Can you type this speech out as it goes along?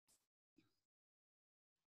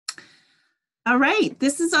All right,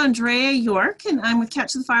 this is Andrea York, and I'm with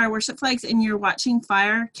Catch the Fire Worship Flags, and you're watching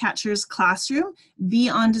Firecatcher's Classroom Be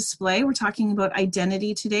on Display. We're talking about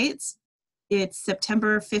identity today. It's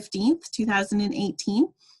September 15th,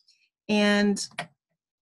 2018, and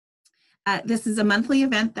this is a monthly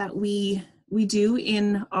event that we do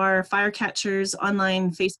in our Firecatchers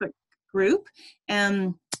online Facebook group.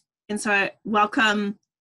 And so I welcome.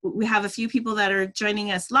 We have a few people that are joining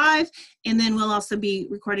us live, and then we'll also be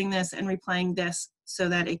recording this and replaying this so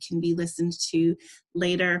that it can be listened to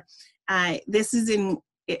later. This is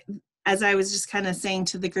as I was just kind of saying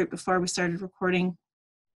to the group before we started recording,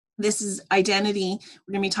 this is identity.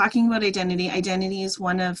 We're going to be talking about identity. Identity is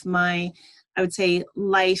one of my, I would say,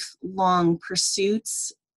 lifelong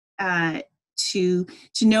pursuits to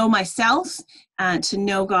know myself, to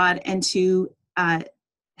know God, and to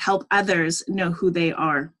help others know who they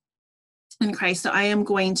are in Christ. So I am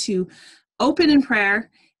going to open in prayer,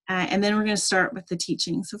 and then we're going to start with the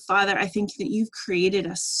teaching. So Father, I think that you've created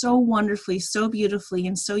us so wonderfully, so beautifully,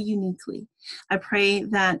 and so uniquely. I pray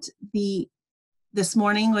that this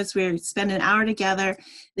morning, as we spend an hour together,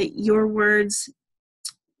 that your words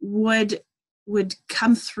would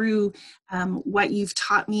come through what you've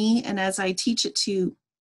taught me, and as I teach it to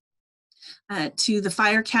the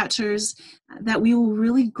Firecatchers, that we will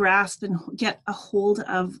really grasp and get a hold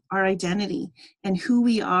of our identity and who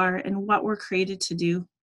we are and what we're created to do.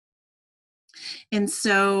 And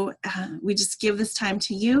so we just give this time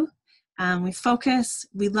to you. We focus,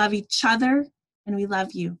 we love each other, and we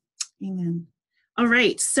love you. Amen. All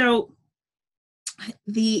right, so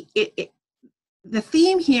the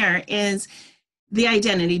theme here is the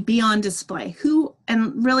identity, be on display. Who,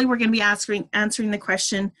 and really we're going to be answering the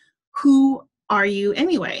question, who are you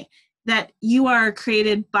anyway? That you are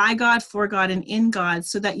created by God, for God, and in God,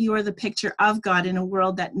 so that you are the picture of God in a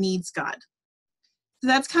world that needs God. So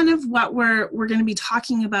that's kind of what we're going to be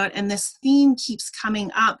talking about, and this theme keeps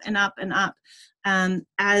coming up and up and up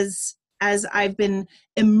as I've been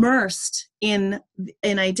immersed in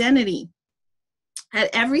identity. At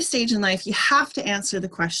every stage in life, you have to answer the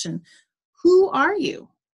question, who are you?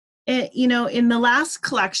 In the last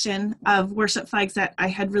collection of worship flags that I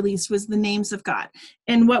had released was the names of God.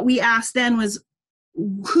 And what we asked then was,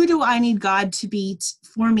 who do I need God to be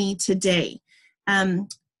for me today?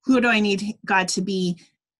 Who do I need God to be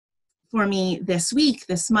for me this week,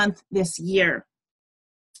 this month, this year?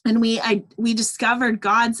 And we discovered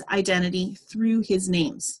God's identity through his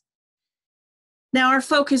names. Now our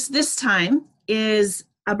focus this time is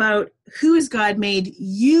about who has God made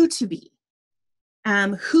you to be?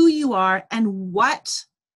 Who you are, and what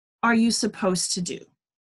are you supposed to do?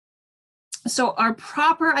 So our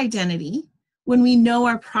proper identity, when we know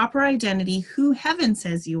our proper identity, who heaven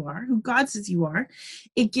says you are, who God says you are,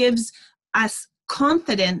 it gives us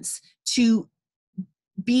confidence to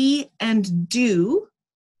be and do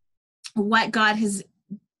what God has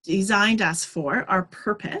designed us for, our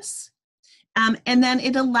purpose. And then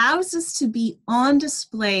it allows us to be on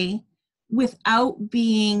display without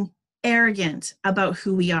being arrogant about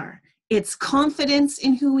who we are. It's confidence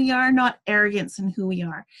in who we are, not arrogance in who we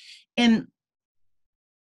are. And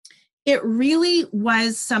it really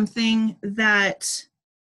was something that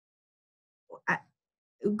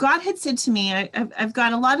God had said to me. I've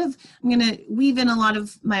got I'm going to weave in a lot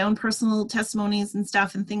of my own personal testimonies and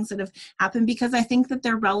stuff and things that have happened, because I think that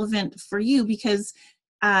they're relevant for you, because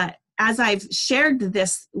as I've shared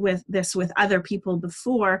this with other people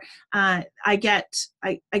before, I get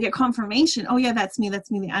confirmation. Oh yeah, that's me.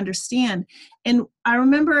 They understand. And I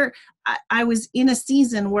remember I was in a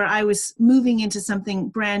season where I was moving into something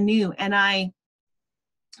brand new, and I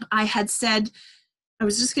had said I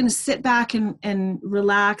was just going to sit back and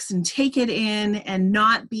relax and take it in, and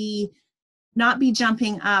not be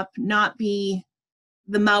jumping up, not be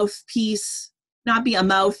the mouthpiece, not be a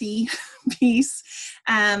mouthy piece.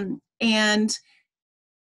 And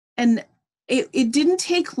it didn't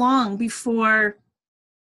take long before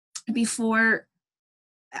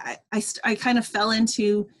I kind of fell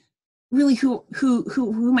into really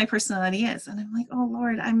who my personality is. And I'm like, oh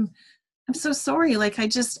Lord, I'm so sorry. Like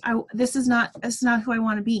this is not who I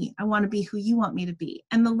want to be. I want to be who you want me to be.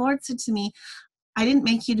 And the Lord said to me, I didn't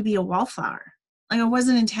make you to be a wallflower. Like, I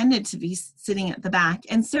wasn't intended to be sitting at the back.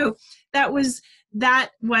 And so that was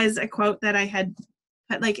a quote that I had,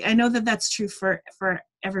 like, I know that that's true for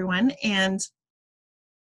everyone. And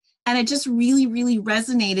it just really, really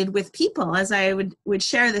resonated with people as I would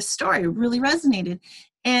share this story. It really resonated.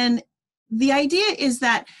 And the idea is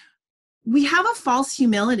that we have a false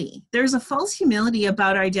humility. There's a false humility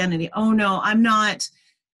about our identity. Oh no, I'm not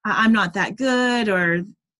that good, or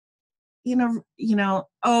when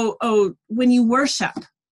you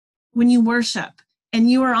worship, and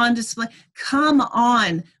you are on display, come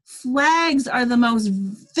on. Flags are the most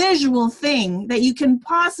visual thing that you can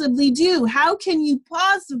possibly do. How can you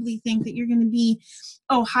possibly think that you're going to be,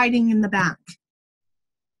 hiding in the back?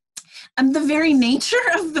 And the very nature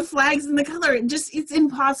of the flags and the color, it's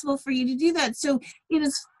impossible for you to do that. So it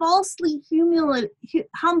is falsely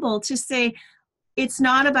humble to say, it's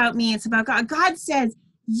not about me, it's about God. God says,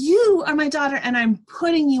 you are my daughter, and I'm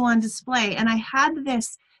putting you on display. And I had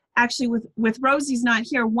this actually with Rosie's not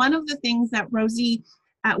here. One of the things that Rosie,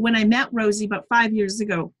 when I met Rosie about 5 years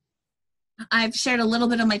ago, I've shared a little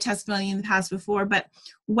bit of my testimony in the past before, but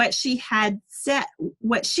what she had said,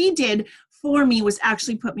 what she did for me was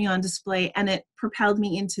actually put me on display, and it propelled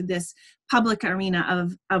me into this public arena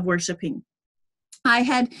of worshiping. I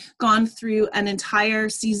had gone through an entire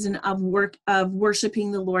season of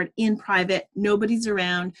worshiping the Lord in private. Nobody's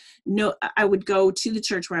around. No, I would go to the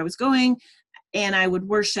church where I was going, and I would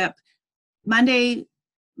worship Monday,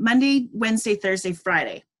 Wednesday, Thursday,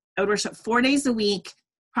 Friday. I would worship 4 days a week,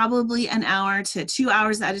 probably an hour to 2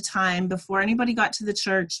 hours at a time before anybody got to the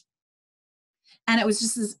church. And it was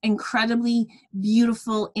just this incredibly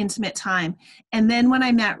beautiful, intimate time. And then when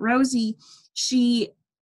I met Rosie, she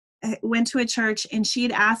went to a church, and she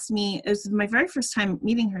had asked me, it was my very first time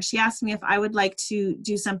meeting her, she asked me if I would like to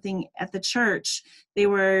do something at the church. They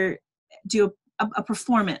were do a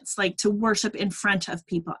performance, like to worship in front of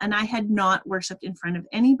people. And I had not worshiped in front of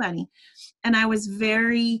anybody. And I was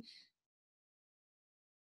very,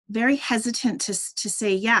 very hesitant to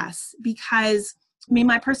say yes, because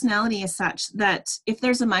my personality is such that if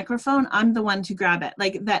there's a microphone, I'm the one to grab it.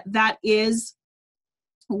 Like that is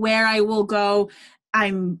where I will go.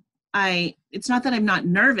 It's not that I'm not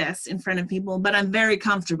nervous in front of people, but I'm very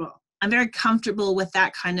comfortable. I'm very comfortable with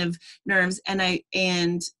that kind of nerves. And I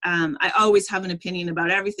always have an opinion about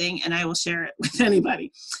everything, and I will share it with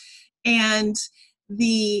anybody. But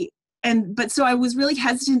so I was really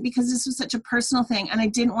hesitant because this was such a personal thing, and I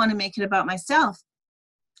didn't want to make it about myself.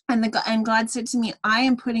 And God said to me, I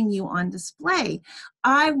am putting you on display.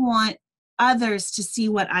 I want others to see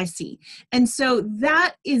what I see. And so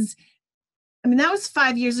that was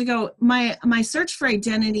 5 years ago. My search for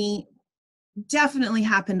identity definitely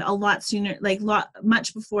happened a lot sooner,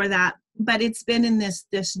 much before that. But it's been in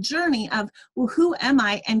this journey of, well, who am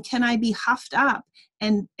I, and can I be huffed up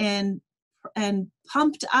and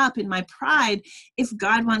pumped up in my pride if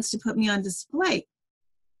God wants to put me on display?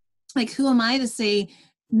 Like, who am I to say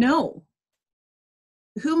no?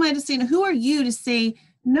 Who am I to say no? Who are you to say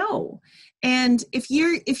no? And if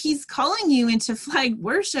he's calling you into flag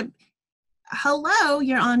worship, hello,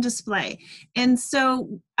 you're on display. And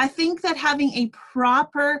so I think that having a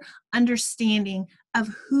proper understanding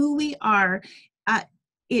of who we are,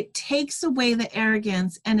 it takes away the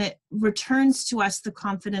arrogance, and it returns to us the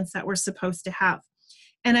confidence that we're supposed to have.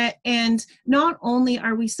 And not only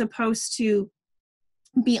are we supposed to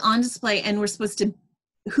be on display, and we're supposed to,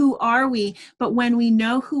 who are we? But when we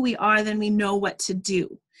know who we are, then we know what to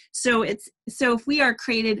do. So if we are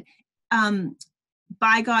created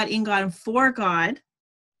by God, in God, and for God,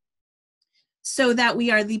 so that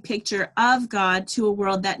we are the picture of God to a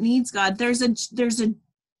world that needs God, there's a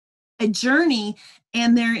journey,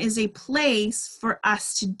 and there is a place for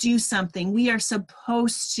us to do something. We are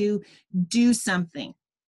supposed to do something.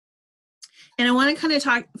 And I want to kind of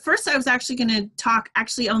talk, first I was actually going to talk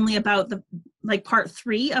only about part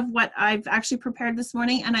 3 of what I've actually prepared this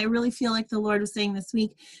morning. And I really feel like the Lord was saying this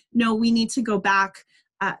week, no, we need to go back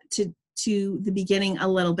to the beginning a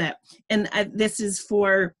little bit. And this is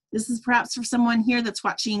perhaps for someone here that's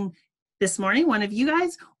watching this morning, one of you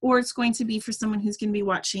guys, or it's going to be for someone who's going to be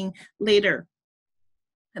watching later.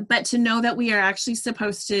 But to know that we are actually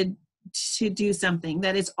supposed to do something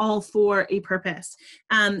that is all for a purpose.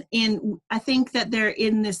 And I think that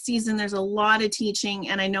in this season, there's a lot of teaching,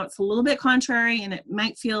 and I know it's a little bit contrary, and it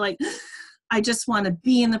might feel like I just want to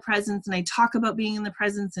be in the presence, and I talk about being in the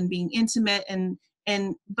presence and being intimate,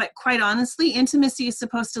 but quite honestly, intimacy is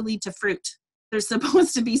supposed to lead to fruit. There's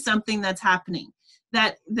supposed to be something that's happening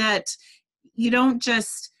that you don't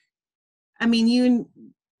just, when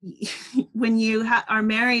you are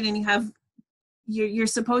married and you're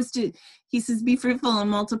supposed to, he says, be fruitful and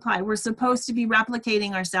multiply. We're supposed to be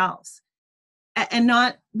replicating ourselves and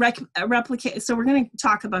not replicate. So we're going to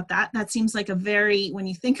talk about that. That seems like when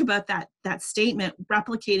you think about that statement,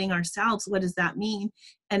 replicating ourselves, what does that mean?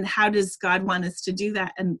 And how does God want us to do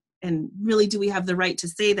that? And really, do we have the right to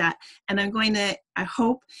say that? And I'm going to, I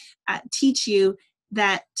hope, teach you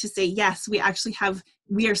to say, yes, we are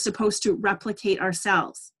supposed to replicate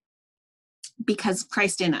ourselves. because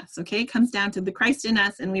Christ in us, okay? It comes down to the Christ in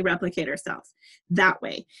us, and we replicate ourselves that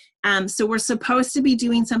way. So we're supposed to be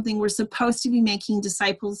doing something. We're supposed to be making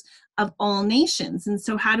disciples of all nations. And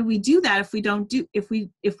so how do we do that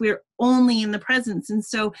if we're only in the presence? And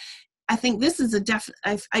so I think this is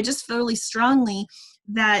I just feel really strongly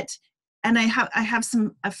that, and I have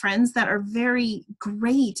some friends that are very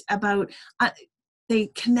great about, they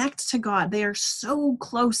connect to God. They are so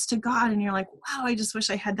close to God. And you're like, wow, I just wish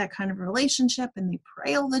I had that kind of relationship. And they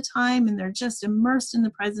pray all the time and they're just immersed in the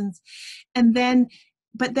presence.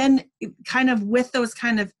 But then kind of with those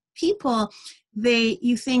kind of people,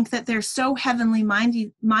 you think that they're so heavenly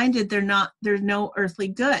minded, they're no earthly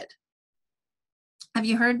good. Have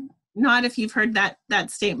you heard? Not if you've heard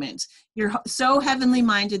that statement. You're so heavenly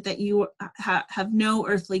minded that you have no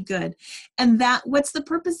earthly good. And what's the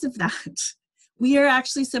purpose of that? We are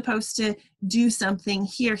actually supposed to do something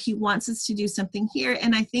here. He wants us to do something here.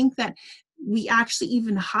 And I think that we actually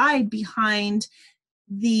even hide behind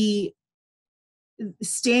the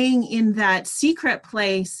staying in that secret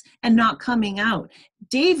place and not coming out.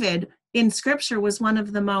 David in scripture had one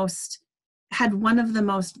of the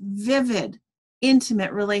most vivid,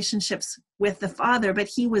 intimate relationships with the Father, but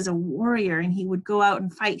he was a warrior and he would go out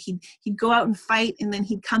and fight. He'd go out and fight, and then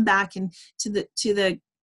he'd come back and to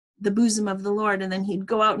the bosom of the Lord, and then he'd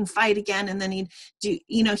go out and fight again, and then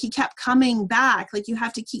he kept coming back. Like, you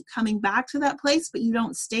have to keep coming back to that place, but you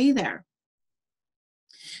don't stay there.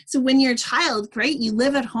 So when you're a child, great, you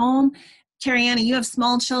live at home. Cariana, you have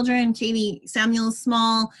small children. Katie, Samuel's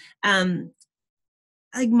small.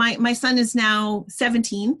 Like my son is now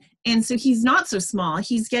 17, and so he's not so small.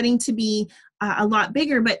 He's getting to be a lot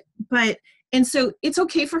bigger, and so it's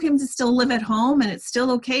okay for him to still live at home, and it's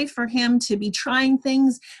still okay for him to be trying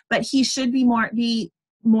things, but he should be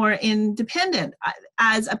more independent.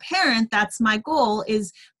 As a parent, that's my goal,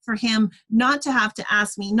 is for him not to have to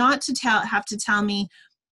ask me, not to have to tell me,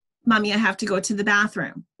 Mommy, I have to go to the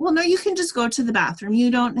bathroom. Well, no, you can just go to the bathroom.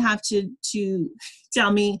 You don't have to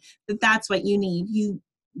tell me that that's what you need.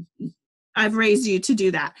 I've raised you to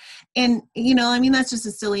do that. And, that's just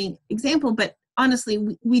a silly example, but honestly,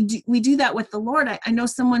 we do that with the Lord. I know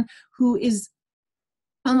someone who is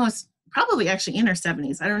almost probably actually in her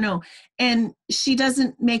 70s. I don't know. And she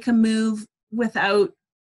doesn't make a move without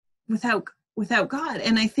God.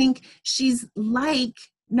 And I think she's like,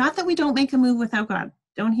 not that we don't make a move without God.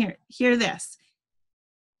 Don't hear this.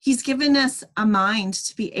 He's given us a mind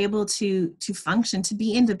to be able to function, to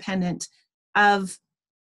be independent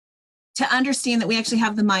to understand that we actually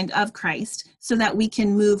have the mind of Christ, so that we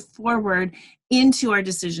can move forward into our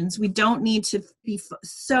decisions. We don't need to be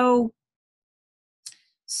so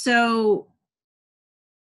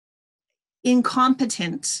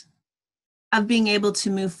incompetent of being able to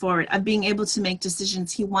move forward, of being able to make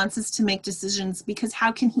decisions. He wants us to make decisions, because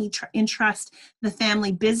how can he entrust the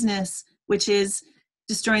family business, which is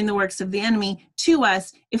destroying the works of the enemy, to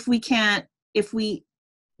us if we can't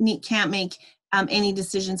make any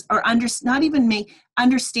decisions, or not even make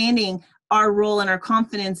understanding our role and our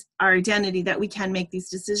confidence, our identity, that we can make these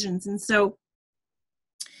decisions. And so,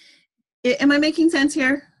 am I making sense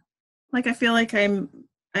here? Like, I feel like I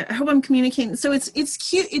hope I'm communicating. So it's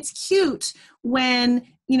cute. It's cute when,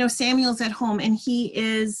 Samuel's at home and he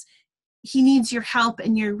needs your help,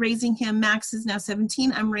 and you're raising him. Max is now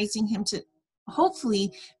 17. I'm raising him to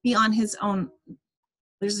hopefully be on his own.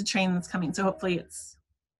 There's a train that's coming, so hopefully it's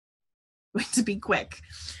going to be quick.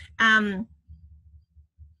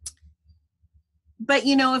 But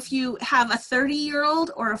if you have a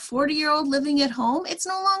 30-year-old or a 40-year-old living at home, it's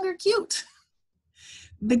no longer cute.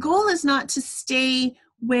 The goal is not to stay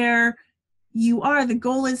where you are. The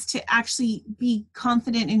goal is to actually be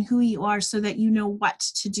confident in who you are, so that you know what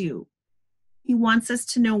to do. He wants us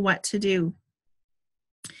to know what to do.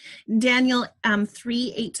 Daniel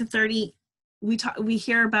 3:8-30, we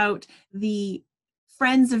hear about the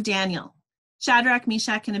friends of Daniel, Shadrach,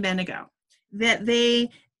 Meshach, and Abednego, that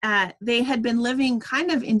they had been living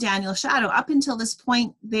kind of in Daniel's shadow. Up until this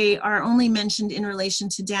point, they are only mentioned in relation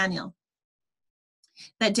to Daniel.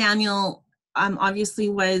 That Daniel obviously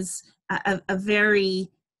was a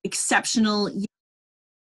very exceptional,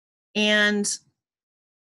 and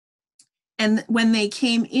when they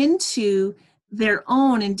came into their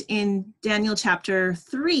own in Daniel chapter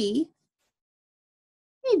 3,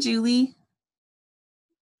 hey Julie,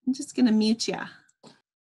 I'm just going to mute you.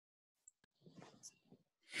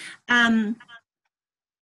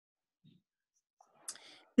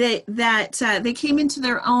 They came into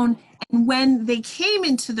their own, and when they came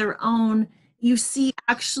into their own, you see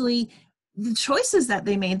actually the choices that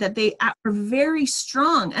they made, that they were very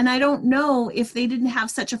strong. And I don't know if they didn't have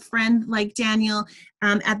such a friend like Daniel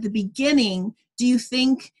at the beginning. Do you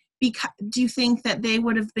think that they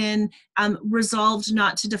would have been resolved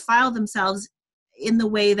not to defile themselves in the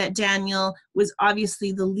way that Daniel was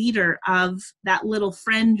obviously the leader of that little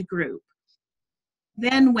friend group?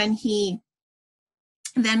 Then when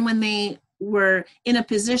they were in a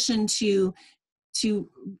position to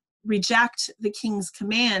reject the king's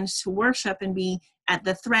command to worship and be at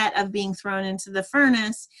the threat of being thrown into the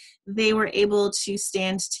furnace, they were able to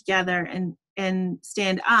stand together and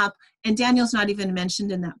stand up. And Daniel's not even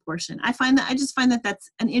mentioned in that portion. I just find that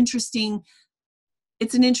that's an interesting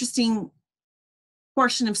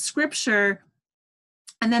portion of scripture.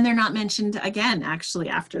 And then they're not mentioned again, actually,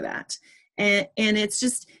 after that. And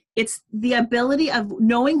it's the ability of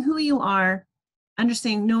knowing who you are,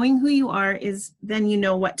 understanding, knowing who you are, is then you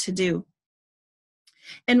know what to do.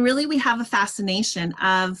 And really, we have a fascination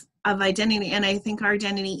of identity, and I think our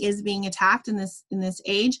identity is being attacked in this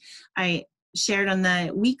age. I shared on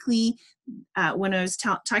the weekly when I was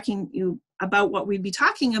talking you about what we'd be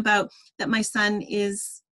talking about, that my son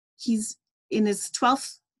he's in his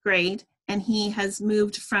 12th grade, and he has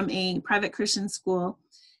moved from a private Christian school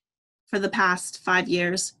for the past 5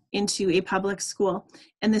 years into a public school.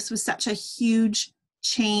 And this was such a huge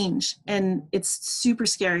change, and it's super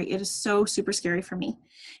scary. It is so super scary for me.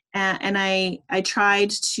 And I tried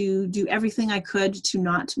to do everything I could to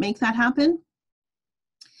not make that happen.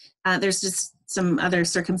 There's just some other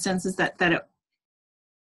circumstances that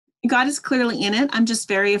God is clearly in it. I'm just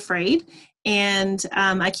very afraid. And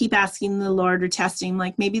I keep asking the Lord, or testing,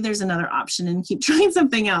 like maybe there's another option, and keep trying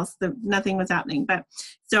something else. That nothing was happening. But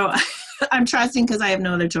so I'm trusting because I have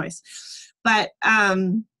no other choice. But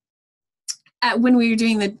when we were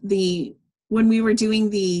doing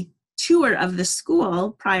the tour of the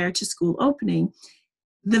school prior to school opening,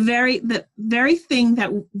 the very thing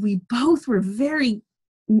that we both were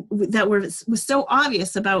was so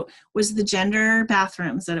obvious about was the gender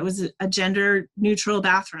bathrooms, that it was a gender neutral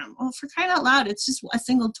bathroom. Well, for crying out loud, it's just a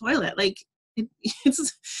single toilet. Like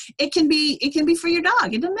it can be for your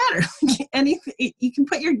dog. It doesn't matter. Anything, you can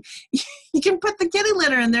put the kitty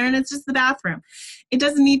litter in there, and it's just the bathroom. It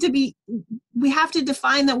doesn't need to be. We have to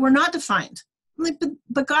define that we're not defined. Like,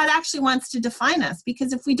 but God actually wants to define us,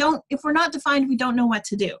 because if we're not defined, we don't know what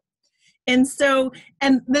to do. And so,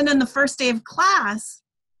 and then on the first day of class,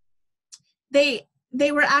 they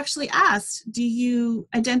were actually asked, do you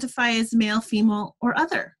identify as male, female, or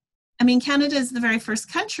other? I mean, Canada is the very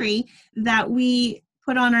first country that we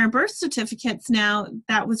put on our birth certificates now,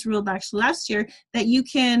 that was ruled actually last year, that you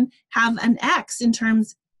can have an X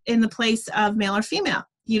in the place of male or female.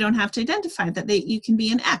 You don't have to identify that you can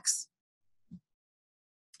be an X.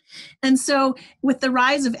 And so with the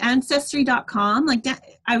rise of Ancestry.com, like that,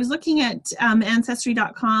 I was looking at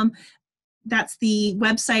Ancestry.com. That's the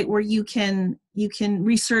website where you can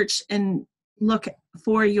research and look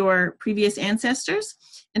for your previous ancestors,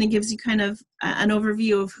 and it gives you kind of an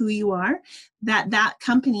overview of who you are. That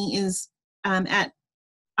company is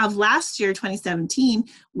of last year, 2017,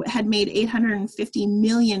 had made $850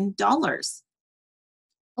 million.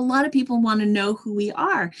 A lot of people want to know who we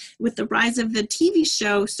are. With the rise of the TV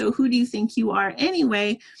show, So Who Do You Think You Are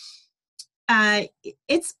Anyway?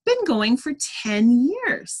 It's been going for 10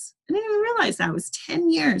 years. I didn't even realize that was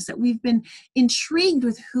 10 years that we've been intrigued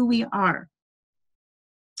with who we are.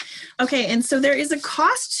 Okay, and so there is a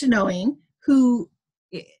cost to knowing who,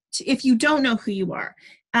 if you don't know who you are.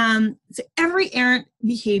 So every errant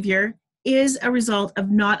behavior is a result of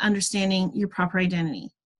not understanding your proper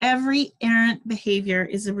identity. Every errant behavior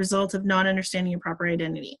is a result of not understanding your proper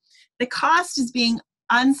identity. The cost is being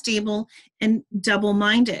unstable and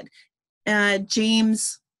double-minded.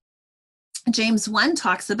 James 1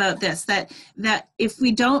 talks about this, that if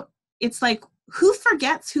we don't, it's like, who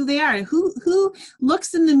forgets who they are? Who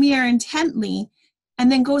looks in the mirror intently and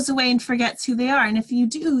then goes away and forgets who they are? And if you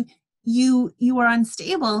do, you are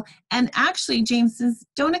unstable. And actually, James says,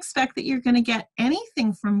 don't expect that you're going to get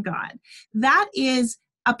anything from God. That is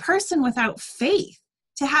a person without faith.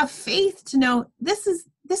 To have faith, to know this is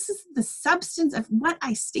the substance of what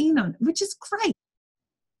I stand on, which is Christ.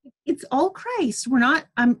 It's all Christ. We're not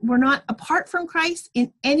apart from Christ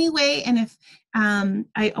in any way. And if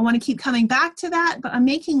I want to keep coming back to that, but I'm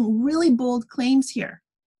making really bold claims here,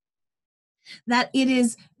 that it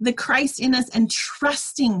is the Christ in us, and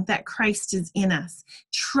trusting that Christ is in us,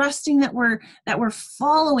 trusting that we're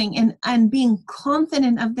following and being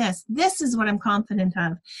confident of this. This is what I'm confident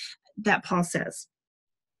of, that Paul says.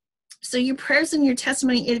 So your prayers and your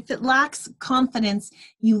testimony, if it lacks confidence,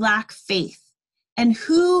 you lack faith. And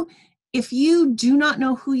who if you do not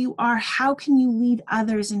know who you are, how can you lead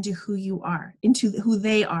others into who you are, into who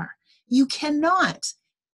they are? You cannot.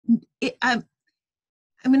 I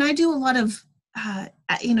mean, I do a lot of,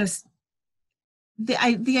 the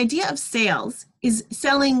idea of sales is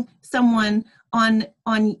selling someone on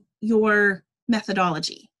your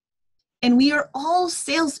methodology. And we are all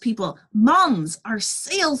salespeople. Moms are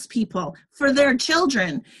salespeople for their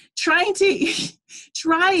children, trying to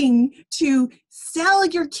sell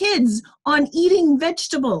your kids on eating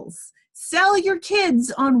vegetables, sell your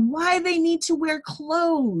kids on why they need to wear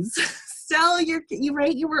clothes,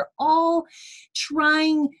 right? You were all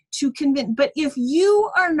trying to convince. But if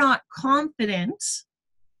you are not confident,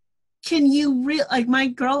 can you like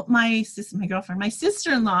my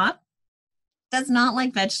sister-in-law does not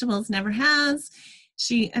like vegetables, never has.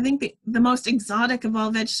 I think the most exotic of all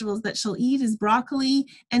vegetables that she'll eat is broccoli.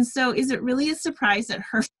 And so is it really a surprise that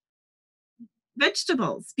her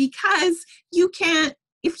vegetables? Because you can't,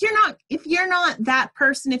 if you're not that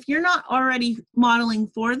person, if you're not already modeling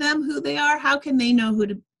for them who they are, how can they know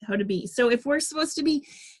how to be? So if we're supposed to be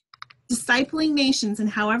discipling nations, and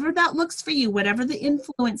however that looks for you, whatever the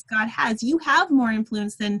influence God has, you have more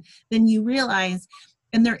influence than you realize.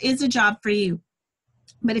 And there is a job for you.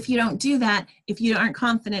 But if you don't do that, if you aren't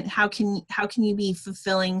confident, how can you be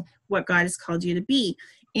fulfilling what God has called you to be?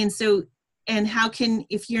 And so, and how can,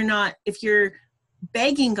 if you're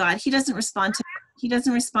begging God, he doesn't respond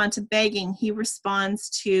to begging. He responds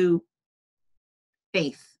to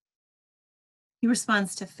faith. He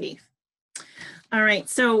responds to faith. All right.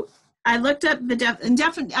 So I looked up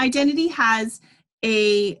the identity has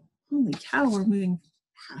a, holy cow, we're moving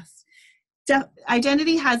past.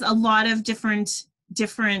 Identity has a lot of different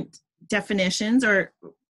definitions or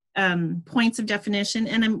points of definition,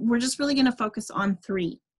 and we're just really going to focus on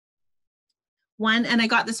 3. One, and I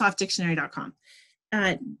got this off dictionary.com.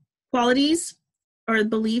 Qualities or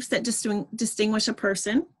beliefs that distinguish a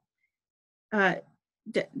person.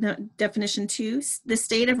 Definition 2, the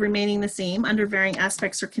state of remaining the same under varying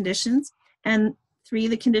aspects or conditions. And 3,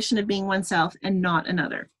 the condition of being oneself and not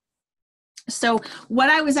another. So what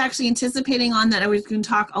I was actually anticipating on that I was going to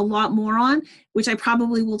talk a lot more on, which I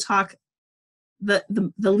probably will talk the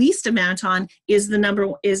least amount on, is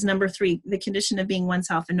number 3, the condition of being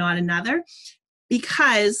oneself and not another,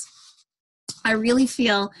 because I really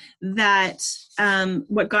feel that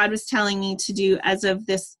what God was telling me to do as of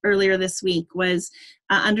earlier this week was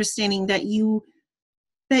understanding that you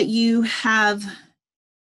have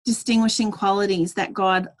distinguishing qualities that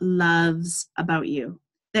God loves about you,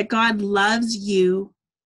 that God loves you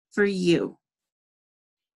for you.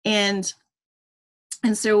 And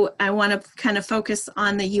so I want to kind of focus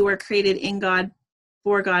on that you are created in God,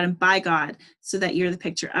 for God, and by God, so that you're the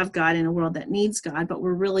picture of God in a world that needs God. But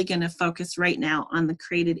we're really going to focus right now on the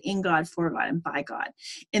created in God, for God, and by God,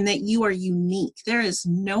 and that you are unique. There is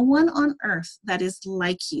no one on earth that is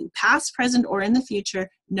like you, past, present, or in the future.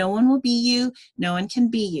 No one will be you. No one can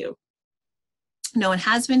be you. No one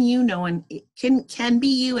has been you. No one can be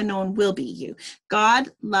you, and no one will be you. God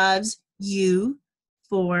loves you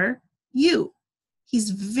for you. He's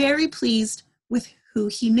very pleased with who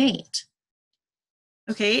he made.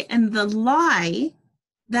 Okay, and the lie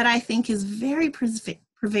that I think is very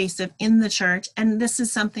pervasive in the church, and this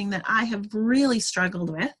is something that I have really struggled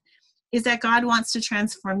with, is that God wants to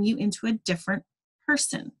transform you into a different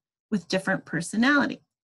person with different personality.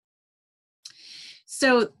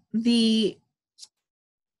 So I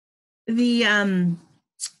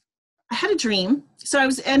had a dream. So I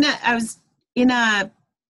was in a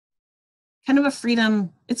kind of a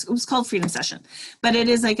freedom. It was called Freedom Session, but it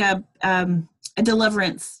is like a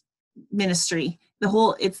deliverance ministry.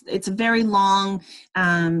 It's a very long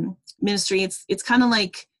ministry. It's kind of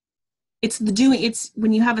like it's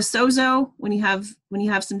when you have a sozo, when you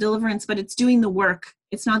have some deliverance, but it's doing the work.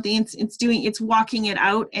 It's not it's walking it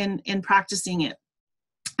out and practicing it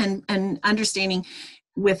and understanding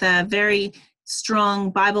with a very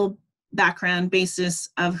strong Bible background basis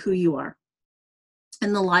of who you are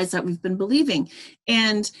and the lies that we've been believing.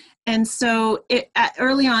 And so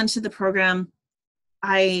early on to the program,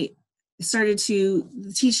 the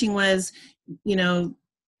teaching was,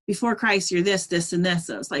 before Christ, you're this, this, and this.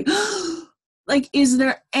 I was like, like, is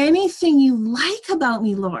there anything you like about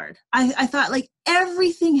me, Lord? I thought, like,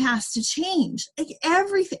 everything has to change. Like,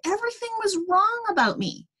 everything was wrong about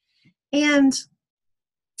me. And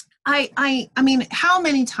I mean, how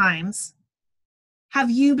many times have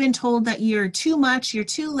you been told that you're too much, you're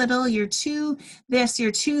too little, you're too this,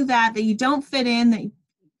 you're too that you don't fit in, that you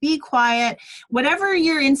be quiet, whatever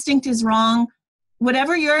your instinct is wrong,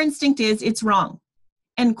 whatever your instinct is, it's wrong.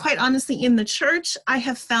 And quite honestly, in the church, I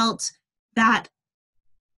have felt that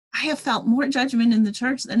I have felt more judgment in the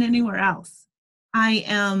church than anywhere else. I've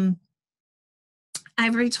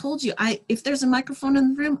already told you, if there's a microphone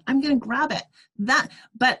in the room, I'm going to grab it. But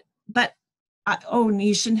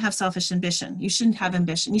you shouldn't have selfish ambition. You shouldn't have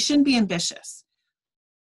ambition. You shouldn't be ambitious.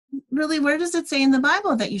 Really, where does it say in the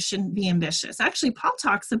Bible that you shouldn't be ambitious? Actually, Paul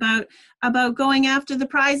talks about going after the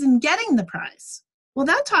prize and getting the prize. Well,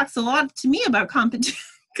 that talks a lot to me about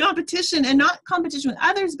competition, and not competition with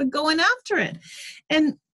others, but going after it.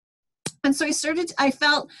 And so I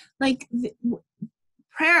felt like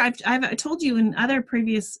prayer, I told you in other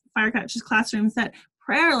previous Firecatchers classrooms that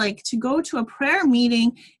prayer, like to go to a prayer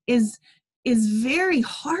meeting is very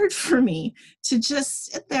hard for me, to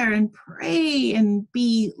just sit there and pray and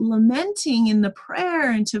be lamenting in the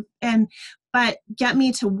prayer but get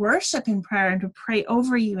me to worship in prayer and to pray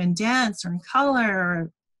over you and dance or in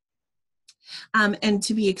color and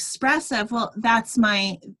to be expressive. Well,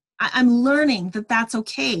 I'm learning that that's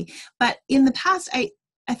okay. But in the past, I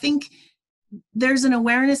think there's an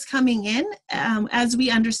awareness coming in as we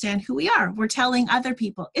understand who we are. We're telling other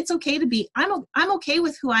people it's okay to be, I'm okay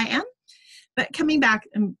with who I am. But coming back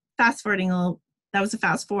and fast forwarding a little, that was a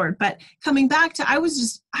fast forward, but coming back to, I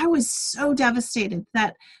was so devastated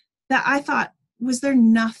that I thought, was there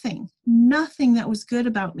nothing that was good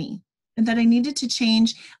about me, and that I needed to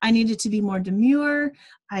change? I needed to be more demure.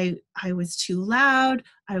 I was too loud.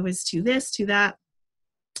 I was too this, too that.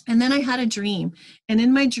 And then I had a dream. And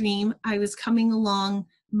in my dream, I was coming along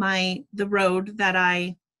the road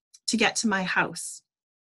to get to my house.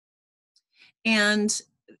 And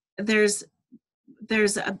there's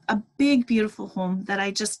a big, beautiful home that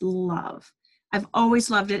I just love. I've always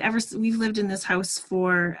loved it. We've lived in this house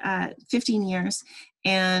for 15 years,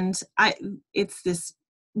 and it's this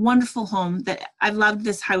wonderful home that I've loved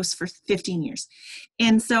this house for 15 years.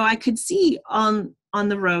 And so I could see on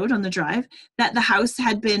the road, on the drive, that the house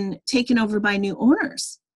had been taken over by new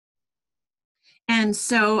owners. And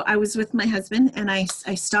so I was with my husband, and I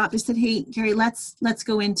stopped. I said, "Hey, Gary, let's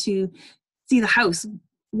go in to see the house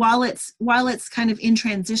while it's kind of in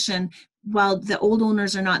transition, while the old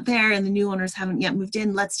owners are not there and the new owners haven't yet moved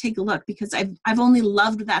in. Let's take a look, because I've only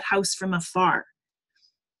loved that house from afar,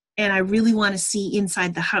 and I really want to see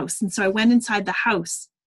inside the house." And so I went inside the house,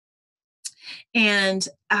 and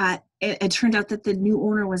it turned out that the new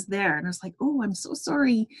owner was there. And I was like, "Oh, I'm so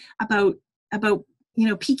sorry about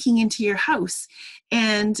peeking into your house."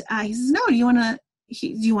 And he says, "No, do you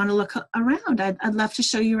want to look around? I'd love to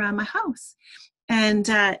show you around my house." And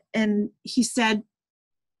he said,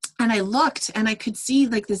 and I looked, and I could see,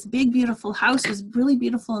 like, this big, beautiful house was really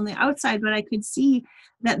beautiful on the outside, but I could see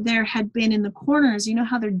that there had been in the corners, you know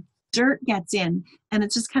how their dirt gets in, and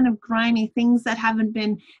it's just kind of grimy, things that haven't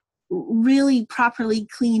been really properly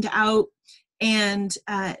cleaned out. And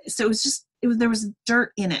so there was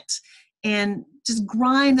dirt in it, and just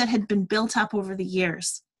grime that had been built up over the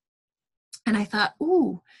years. And I thought,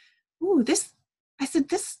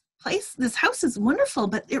 this place, this house is wonderful,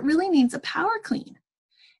 but it really needs a power clean.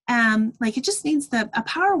 It just needs a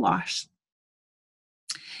power wash.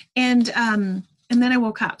 And then I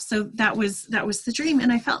woke up. So that was the dream.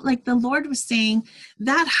 And I felt like the Lord was saying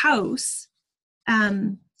that house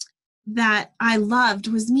that I loved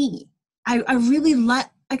was me. I really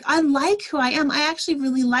I like who I am. I actually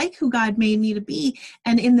really like who God made me to be.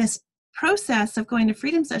 And in this process of going to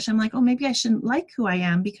Freedom Session, I'm like, oh, maybe I shouldn't like who I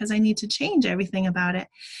am, because I need to change everything about it.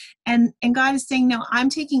 And God is saying, no, I'm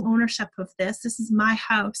taking ownership of this. This is my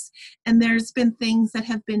house. And there's been things that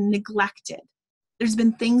have been neglected. There's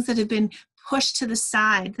been things that have been pushed to the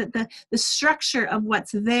side, that the structure of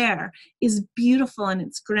what's there is beautiful and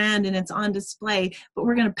it's grand and it's on display, but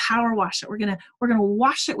we're going to power wash it. We're going to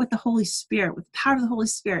wash it with the Holy Spirit, with the power of the Holy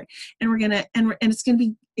Spirit. And it's going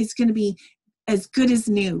to be as good as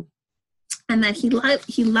new. And that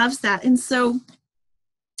he loves that. And so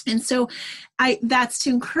that's to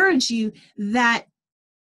encourage you that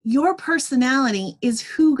your personality is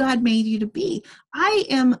who God made you to be.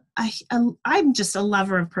 I'm just a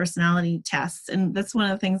lover of personality tests, and that's one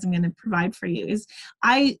of the things I'm going to provide for you. Is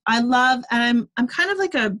I love, and I'm kind of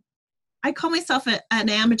like I call myself an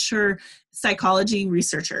amateur psychology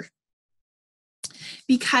researcher,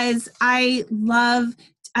 because I love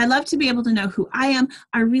to be able to know who I am.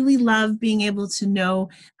 I really love being able to know.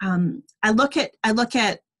 I look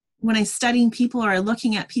at when I'm studying people or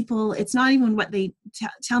looking at people, it's not even what they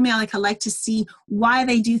tell me. I like to see why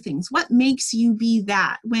they do things. What makes you be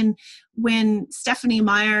that? When Stephanie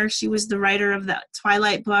Meyer, she was the writer of the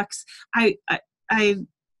Twilight books, I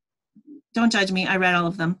don't judge me, I read all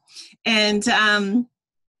of them. And,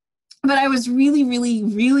 but I was really, really,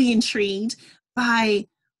 really intrigued by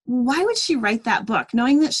why would she write that book?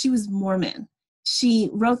 Knowing that she was Mormon, she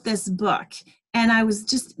wrote this book. And I was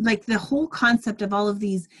just like, the whole concept of all of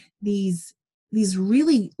these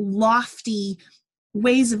really lofty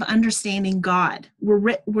ways of understanding God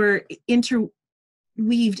were interweaved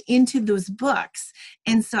into those books.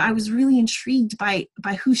 And so I was really intrigued by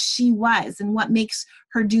who she was and what makes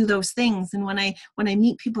her do those things. And when I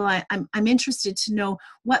meet people, I'm interested to know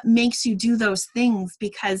what makes you do those things,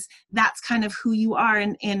 because that's kind of who you are.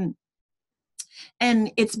 And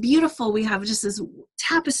it's beautiful. We have just this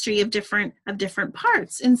tapestry of different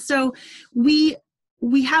parts. And so we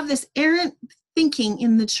have this errant thinking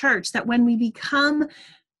in the church that when we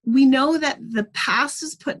know that the past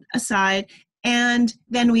is put aside, and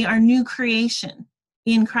then we are new creation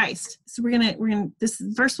in Christ. So we're gonna this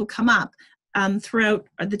verse will come up throughout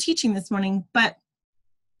the teaching this morning, but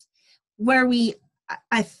where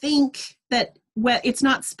I think that it's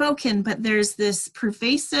not spoken, but there's this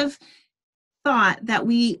pervasive thought that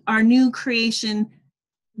we are new creation,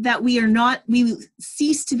 that we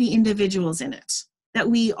cease to be individuals in it, that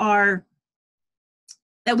we all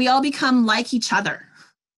become like each other,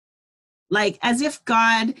 like as if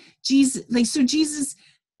Jesus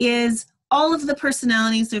is all of the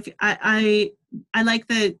personalities. So if I like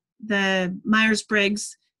the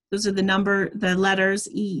Myers-Briggs, those are the letters,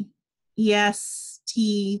 E, S,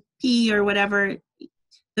 T, P, or whatever,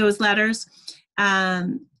 those letters.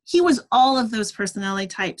 He was all of those personality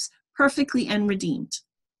types perfectly and redeemed.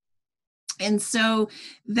 And so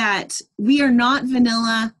that we are not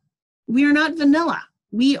vanilla. We are not vanilla.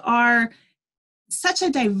 We are such a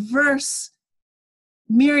diverse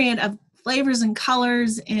myriad of flavors and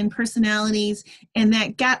colors and personalities, and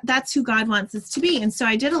that's who God wants us to be. And so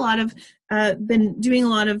I did been doing a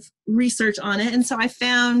lot of research on it. And so I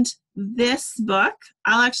found this book.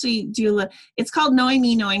 I'll actually it's called Knowing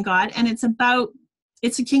Me, Knowing God. And it's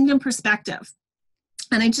a kingdom perspective.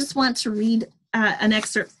 And I just want to read an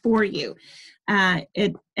excerpt for you.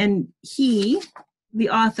 The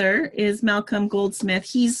author is Malcolm Goldsmith.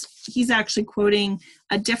 He's actually quoting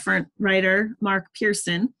a different writer, Mark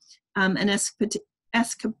Pearson, an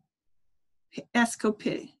Episcopalian.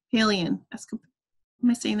 Am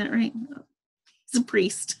I saying that right? He's a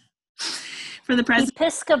priest for the president.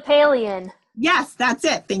 Episcopalian. Yes, that's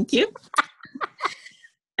it. Thank you.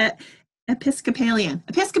 Episcopalian.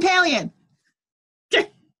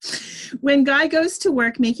 When God goes to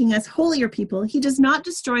work making us holier people, he does not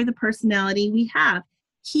destroy the personality we have.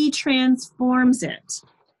 He transforms it.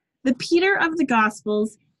 The Peter of the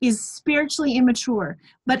Gospels is spiritually immature,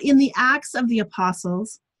 but in the Acts of the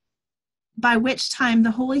Apostles, by which time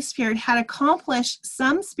the Holy Spirit had accomplished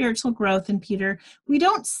some spiritual growth in Peter, we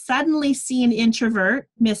don't suddenly see an introvert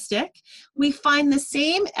mystic. We find the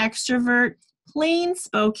same extrovert,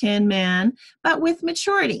 plain-spoken man, but with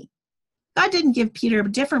maturity. God didn't give Peter a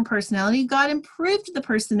different personality. God improved the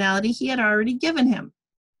personality he had already given him.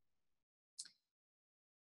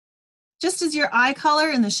 Just as your eye color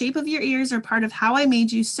and the shape of your ears are part of how I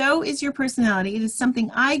made you, so is your personality. It is something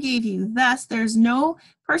I gave you. Thus, there's no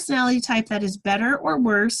personality type that is better or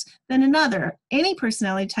worse than another. Any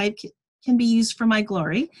personality type can be used for my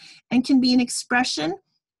glory and can be an expression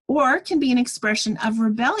of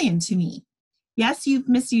rebellion to me. Yes, you've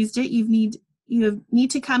misused it. You need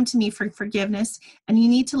to come to me for forgiveness, and you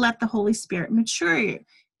need to let the Holy Spirit mature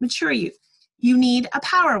you. You need a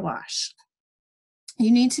power wash. You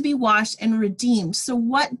need to be washed and redeemed. So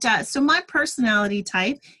my personality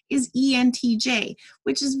type is ENTJ,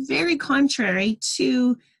 which is very contrary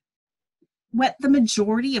to what the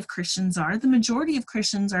majority of Christians are. The majority of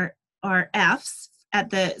Christians are Fs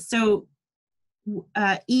EI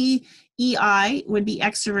would be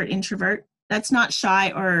extrovert, introvert. That's not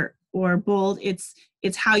shy or bold. It's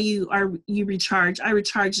how you recharge. I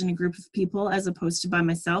recharge in a group of people as opposed to by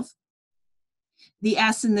myself. The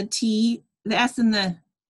S and the T, the S and the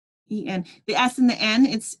EN, the S and the N,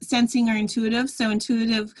 it's sensing or intuitive. So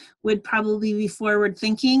intuitive would probably be forward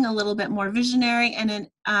thinking, a little bit more visionary, and an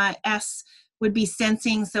S would be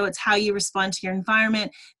sensing. So it's how you respond to your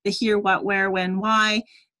environment, the here, what, where, when, why,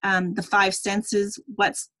 the five senses,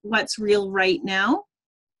 what's real right now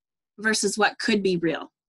versus what could be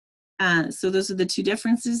real. So those are the two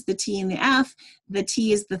differences, the T and the F. The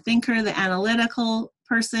T is the thinker, the analytical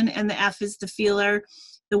person, and the F is the feeler,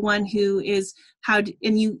 the one who is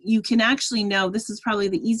and you can actually know, this is probably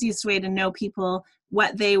the easiest way to know people,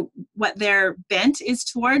 what their bent is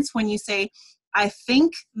towards, when you say, I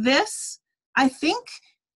think this, I think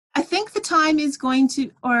the time is going to,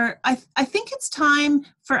 or I think it's time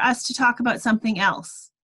for us to talk about something else.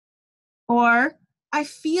 Or I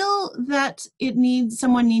feel that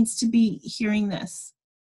someone needs to be hearing this.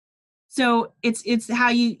 So it's how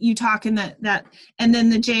you talk in that, and then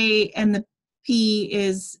the J and the P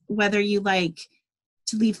is whether you like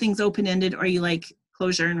to leave things open-ended or you like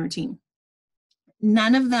closure and routine.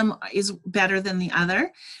 None of them is better than the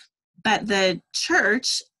other, but the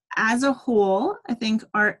church as a whole, I think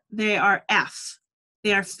they are F.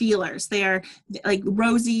 They are feelers. They are like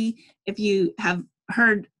Rosie, if you have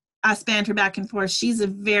heard us banter back and forth, she's a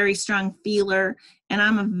very strong feeler and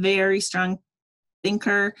I'm a very strong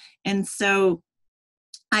thinker. And so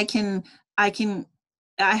I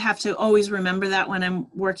have to always remember that when I'm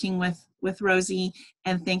working with Rosie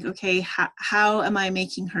and think, okay, how am I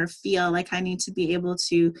making her feel? Like I need to be able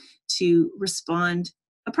to respond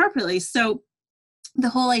appropriately. So the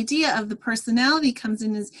whole idea of the personality comes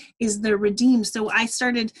in is the redeemed. So I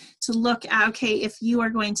started to look at, okay, if you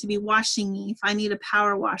are going to be washing me, if I need a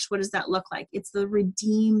power wash, what does that look like? It's the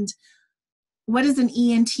redeemed. What is an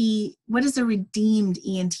ENT? What does a redeemed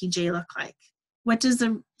ENTJ look like?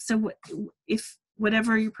 If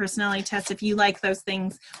whatever your personality test, if you like those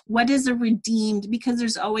things, what is a redeemed? Because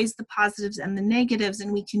there's always the positives and the negatives,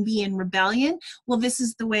 and we can be in rebellion. Well, this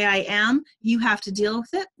is the way I am. You have to deal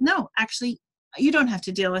with it. No, actually, you don't have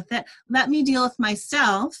to deal with it. Let me deal with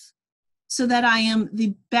myself so that I am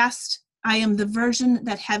the best. I am the version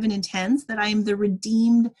that heaven intends, that I am the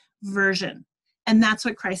redeemed version. And that's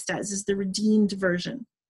what Christ does, is the redeemed version.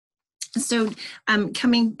 So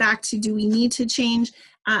coming back to, do we need to change?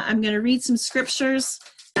 I'm going to read some scriptures.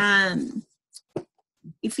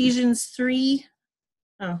 Ephesians 3.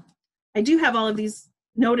 Oh, I do have all of these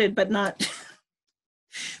noted, but not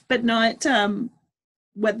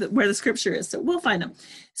where the scripture is. So we'll find them.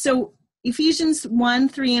 So Ephesians 1,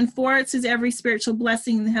 3, and 4, it says, every spiritual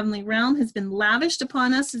blessing in the heavenly realm has been lavished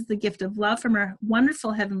upon us as the gift of love from our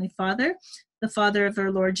wonderful Heavenly Father, the Father of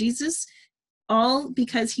our Lord Jesus, all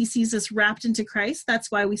because he sees us wrapped into Christ.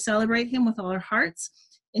 That's why we celebrate him with all our hearts.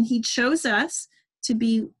 And he chose us to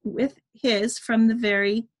be with his from the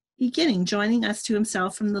very beginning, joining us to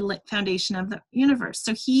himself from the foundation of the universe.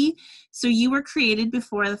 So you were created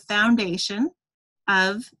before the foundation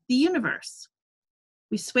of the universe.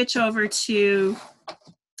 We switch over to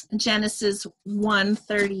Genesis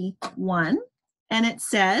 1:31, and it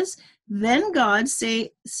says, then God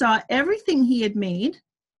saw everything he had made,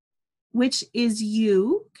 which is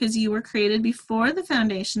you, because you were created before the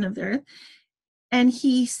foundation of the earth, and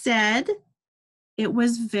he said it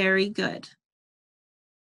was very good.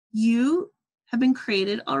 You have been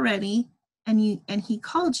created already, and he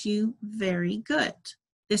called you very good.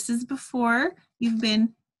 This is before you've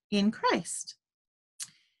been in Christ.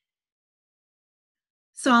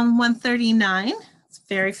 Psalm 139, it's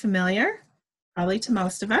very familiar, probably to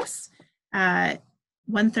most of us.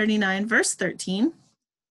 139 verse 13,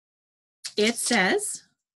 it says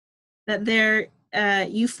that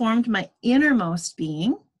you formed my innermost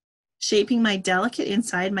being, shaping my delicate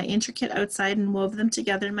inside, my intricate outside, and wove them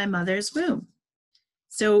together in my mother's womb.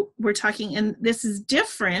 So we're talking, and this is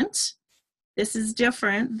different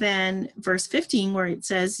than verse 15, where it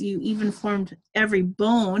says you even formed every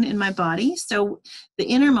bone in my body. So the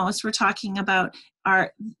innermost, we're talking about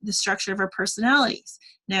the structure of our personalities.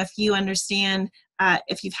 Now, if you understand,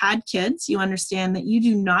 if you've had kids, you understand that you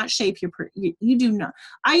do not shape you do not.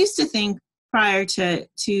 I used to think prior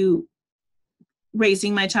to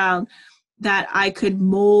raising my child that I could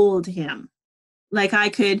mold him, like I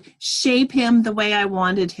could shape him the way I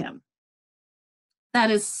wanted him.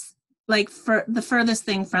 That is like for the furthest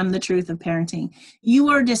thing from the truth of parenting. You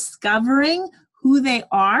are discovering who they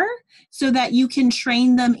are so that you can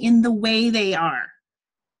train them in the way they are.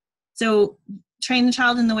 So train the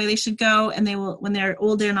child in the way they should go, and they will, when they're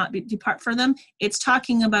older, not depart from them. It's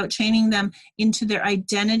talking about training them into their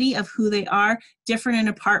identity of who they are, different and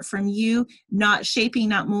apart from you, not shaping,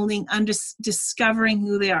 not molding, discovering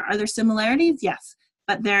who they are. Are there similarities? Yes,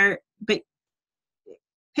 but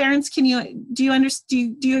parents, do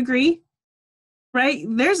you agree? Right?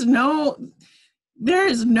 There is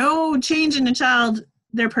no change in a child,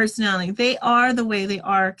 their personality. They are the way they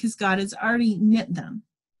are because God has already knit them.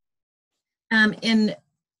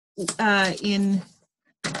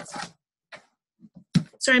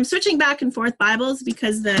 So I'm switching back and forth Bibles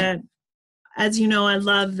because as you know, I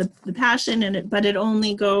love the Passion, but it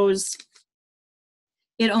only goes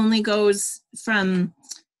from,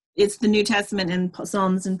 it's the New Testament and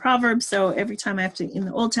Psalms and Proverbs. So every time in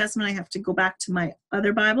the Old Testament, I have to go back to my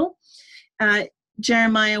other Bible.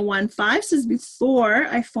 Jeremiah 1:5 says, before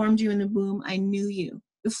I formed you in the womb, I knew you.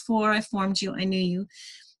 Before I formed you, I knew you.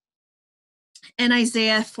 And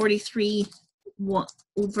Isaiah 43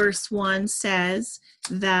 verse 1 says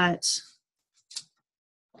that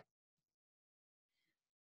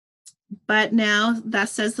But now,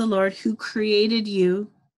 thus says the Lord, who created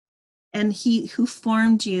you and he who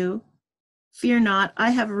formed you, fear not, I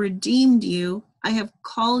have redeemed you. I have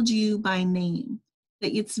called you by name.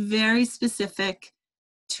 That it's very specific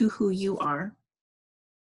to who you are.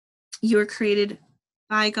 You are created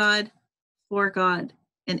by God, for God,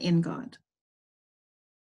 and in God.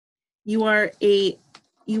 You are a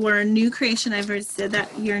new creation. I've already said that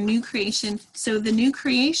you're a new creation. So the new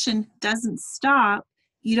creation doesn't stop.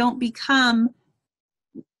 You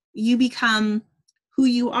become who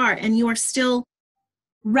you are, and you are still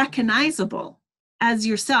recognizable as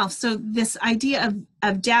yourself. So this idea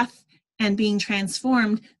of death and being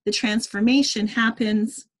transformed, the transformation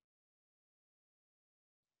happens.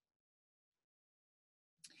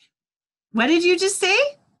 What did you just say?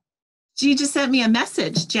 She just sent me a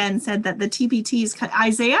message. Jen said that the TPT is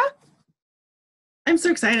Isaiah. I'm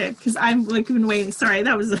so excited because I'm like been waiting. Sorry,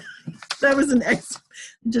 that was an X.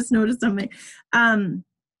 Just noticed something.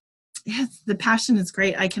 Yes, the passion is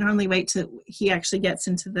great. I can only wait till he actually gets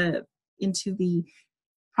into the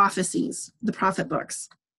prophecies, the prophet books.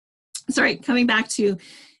 Sorry, coming back to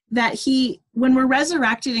that, when we're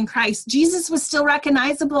resurrected in Christ, Jesus was still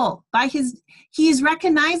recognizable he is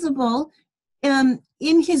recognizable in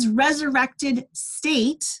his resurrected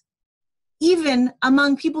state, even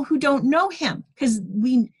among people who don't know him, because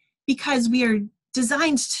we are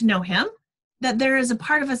designed to know him, that there is a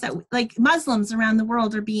part of us that, like Muslims around the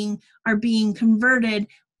world, are being converted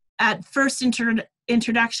at first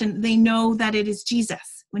introduction. They know that it is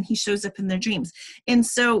Jesus when he shows up in their dreams. And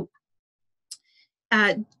so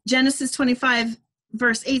Genesis 25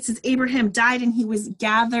 verse 8 says, Abraham died and he was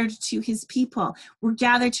gathered to his people. We're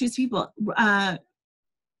gathered to his people.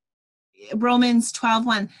 Romans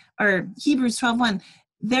 12:1 or Hebrews 12:1.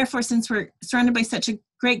 Therefore, since we're surrounded by such a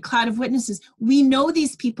great cloud of witnesses, we know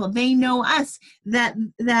these people. They know us.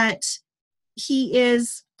 That he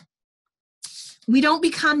is. We don't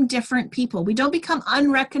become different people. We don't become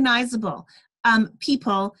unrecognizable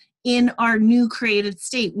people in our new created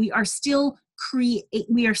state. We are still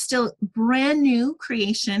brand new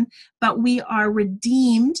creation, but we are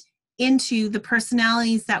redeemed into the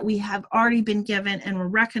personalities that we have already been given, and we're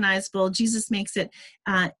recognizable. Jesus makes it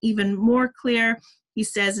even more clear. He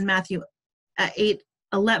says in Matthew 8,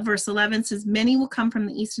 verse 11 says, many will come from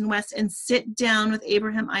the east and west and sit down with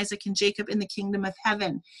Abraham, Isaac, and Jacob in the kingdom of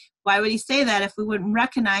heaven. Why would he say that if we wouldn't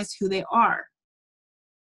recognize who they are?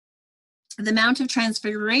 The Mount of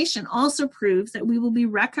Transfiguration also proves that we will be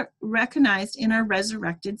recognized in our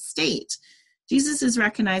resurrected state. Jesus is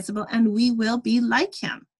recognizable, and we will be like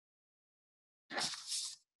him.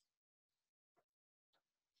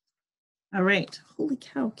 All right. Holy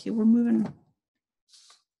cow. Okay, we're moving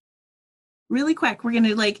really quick. We're going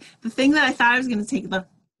to, the thing that I thought I was going to take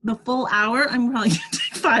the full hour, I'm probably going to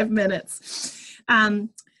take 5 minutes.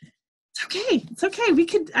 It's okay. It's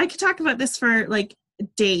okay. I could talk about this for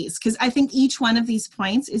days, because I think each one of these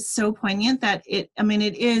points is so poignant that it's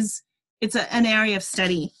an area of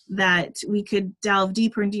study that we could delve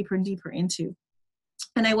deeper and deeper and deeper into.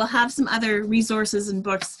 And I will have some other resources and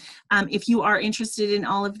books if you are interested in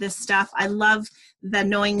all of this stuff. I love the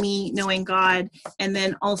Knowing Me, Knowing God. And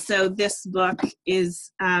then also this book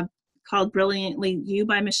is called Brilliantly You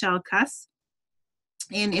by Michelle Cuss.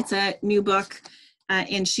 And it's a new book.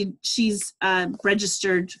 And she's a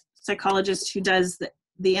registered psychologist who does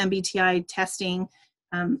the MBTI testing.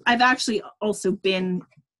 I've actually also been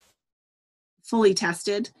fully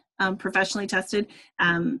tested, professionally tested.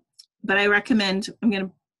 But I recommend, I'm going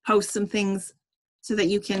to post some things so that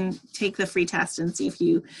you can take the free test and see if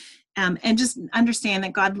you, and just understand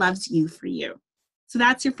that God loves you for you. So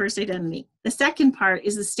that's your first identity. The second part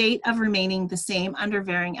is the state of remaining the same under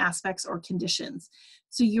varying aspects or conditions.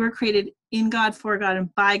 So you are created in God, for God,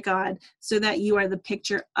 and by God, so that you are the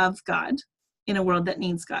picture of God in a world that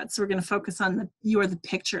needs God. So we're going to focus on you are the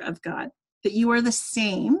picture of God, that you are the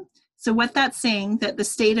same. So what that's saying, that the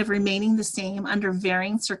state of remaining the same under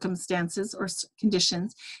varying circumstances or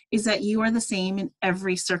conditions, is that you are the same in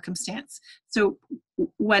every circumstance. So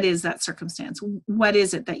what is that circumstance? What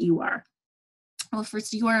is it that you are? Well,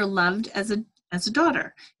 first, you are loved as a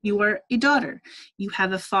daughter. You are a daughter. You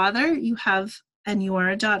have a father, and you are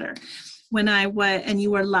a daughter. And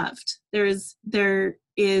you are loved. There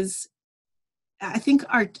is I think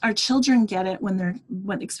our children get it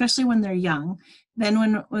especially when they're young.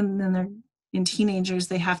 Then when they're in teenagers,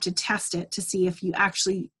 they have to test it to see if you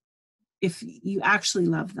actually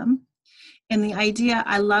love them. And the idea,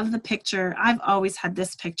 I love the picture. I've always had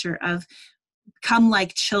this picture of come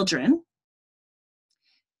like children,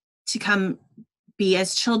 to come be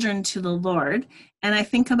as children to the Lord. And I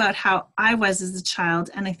think about how I was as a child,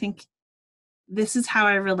 and I think this is how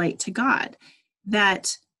I relate to God.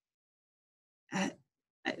 That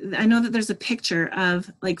I know that there's a picture of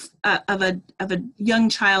of a young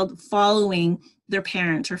child following their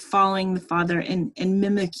parent or following the father and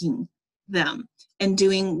mimicking them and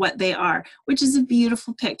doing what they are, which is a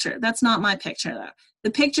beautiful picture. That's not my picture though.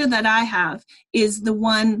 The picture that I have is the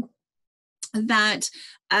one that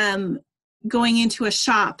going into a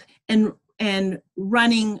shop and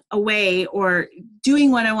running away or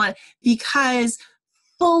doing what I want because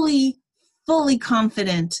fully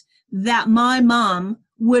confident that my mom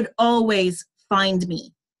would always find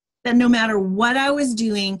me, that no matter what I was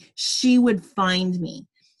doing, she would find me.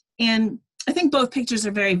 And I think both pictures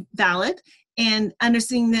are very valid, and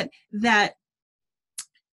understanding that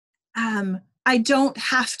I don't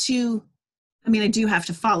have to, I mean, I do have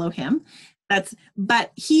to follow him,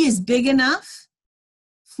 but he is big enough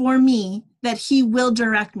for me that he will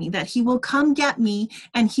direct me, that he will come get me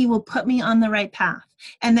and he will put me on the right path,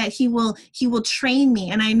 and that he will train me.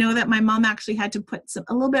 And I know that my mom actually had to put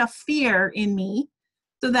a little bit of fear in me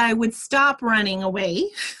so that I would stop running away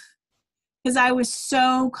because I was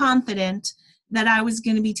so confident that I was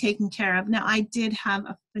going to be taken care of. Now, I did have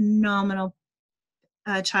a phenomenal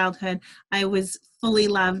childhood. I was fully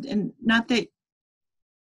loved, and not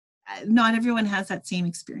everyone has that same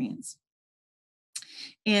experience.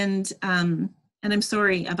 And I'm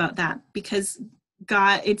sorry about that, because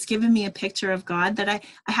God, it's given me a picture of God that I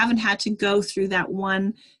haven't had to go through that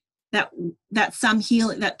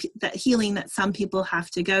healing that some people have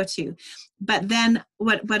to go to. But then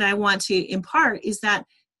what I want to impart is that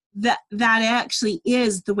actually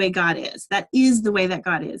is the way God is. That is the way that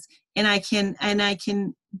God is. And I can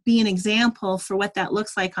be an example for what that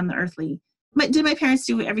looks like on the earthly. But did my parents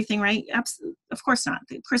do everything right? Absolutely. Of course not.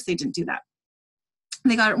 Of course they didn't do that.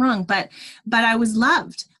 They got it wrong, but I was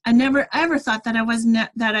loved. I never ever thought that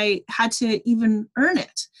that I had to even earn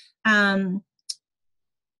it. And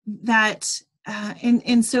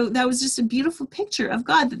so that was just a beautiful picture of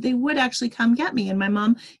God, that they would actually come get me. And my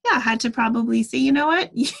mom, had to probably say, you know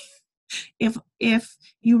what, if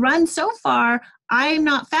you run so far, I'm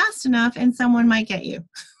not fast enough, and someone might get you.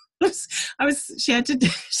 She had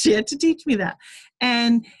to teach me that,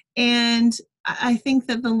 and I think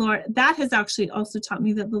that the Lord, that has actually also taught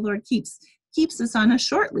me that the Lord keeps us on a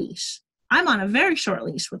short leash. I'm on a very short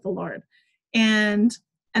leash with the Lord, and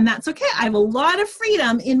that's okay. I have a lot of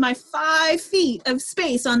freedom in my 5 feet of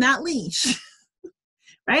space on that leash,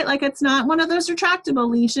 right? Like, it's not one of those retractable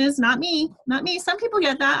leashes. Not me. Some people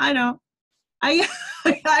get that. I don't. I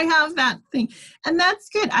have that thing, and that's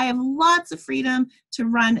good. I have lots of freedom to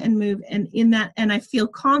run and move, and I feel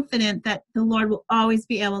confident that the Lord will always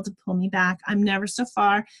be able to pull me back. I'm never so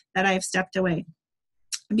far that I have stepped away,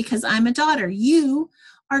 because I'm a daughter. You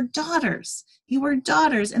are daughters. You are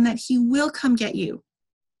daughters, and that he will come get you.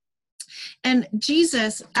 And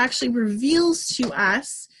Jesus actually reveals to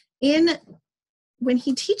us when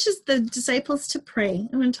he teaches the disciples to pray.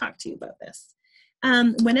 I'm going to talk to you about this.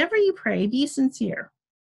 Whenever you pray, be sincere.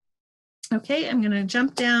 Okay, I'm going to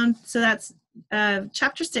jump down. So that's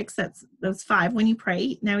chapter 6, those 5, when you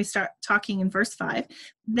pray. Now we start talking in verse 5.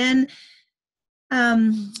 Then,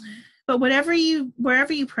 but wherever you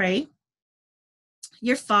pray,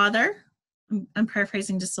 your Father, I'm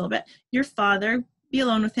paraphrasing just a little bit, your Father, be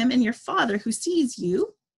alone with him, and your Father who sees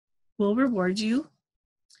you will reward you.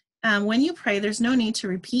 When you pray, there's no need to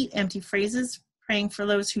repeat empty phrases, praying for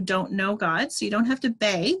those who don't know God. So you don't have to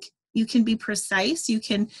beg. You can be precise. You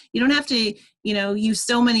don't have to, use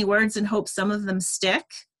so many words and hope some of them stick.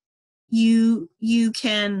 You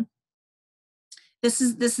can, this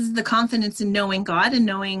is the confidence in knowing God and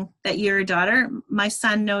knowing that you're a daughter. My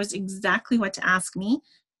son knows exactly what to ask me,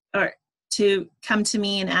 or to come to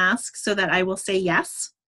me and ask, so that I will say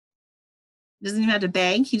yes. He doesn't even have to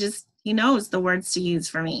beg. He knows the words to use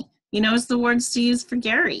for me. He knows the words to use for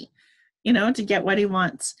Gary, to get what he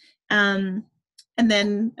wants. And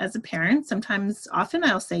then as a parent, often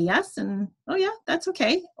I'll say yes, and oh yeah, that's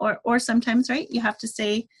okay. Or sometimes, right, you have to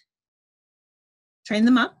say, train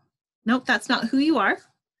them up. Nope, that's not who you are.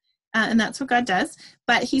 And that's what God does.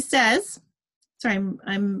 But he says, sorry,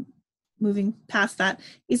 I'm moving past that.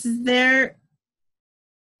 He says there's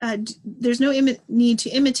no need to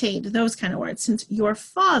imitate those kind of words, since your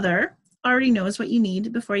Father already knows what you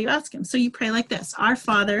need before you ask him. So you pray like this: Our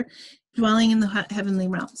Father, dwelling in the heavenly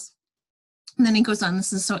realms. And then he goes on.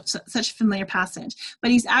 This is such a familiar passage,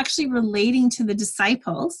 but he's actually relating to the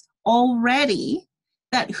disciples already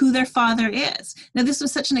that who their Father is. Now, this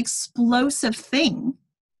was such an explosive thing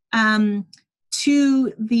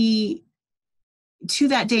to the to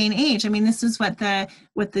that day and age. I mean, this is what the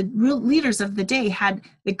real leaders of the day had,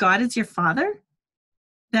 that God is your father,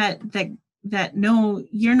 that no,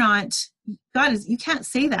 you're not, God is, you can't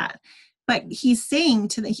say that. But he's saying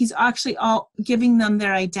to them, he's actually all giving them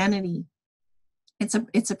their identity.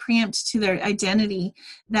 It's a preempt to their identity,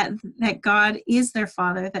 that God is their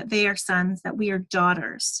father, that they are sons, that we are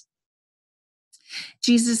daughters.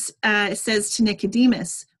 Jesus says to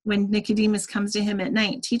Nicodemus, when Nicodemus comes to him at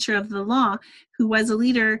night, teacher of the law, who was a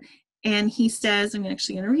leader, and he says, I'm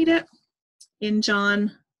actually going to read it in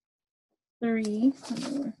John 3.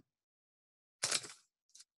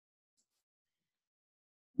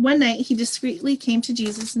 One night he discreetly came to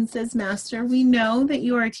Jesus and says, Master, we know that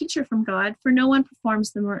you are a teacher from God, for no one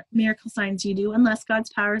performs the miracle signs you do unless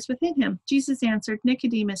God's power is within him. Jesus answered,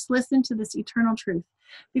 Nicodemus, listen to this eternal truth.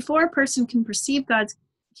 Before a person can perceive God's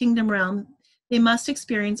kingdom realm, they must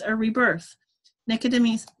experience a rebirth.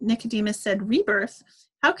 Nicodemus said, rebirth?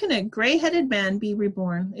 How can a gray-headed man be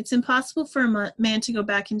reborn? It's impossible for a man to go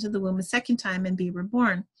back into the womb a second time and be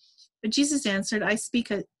reborn. But Jesus answered, I speak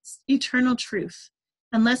an eternal truth.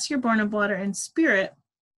 Unless you're born of water and spirit,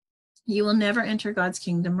 you will never enter God's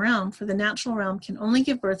kingdom realm, for the natural realm can only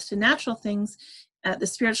give birth to natural things. The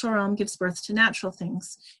spiritual realm gives birth to natural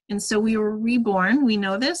things. And so we were reborn, we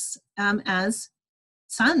know this, as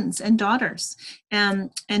sons and daughters.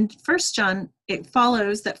 And First John, it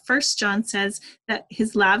follows that First John says that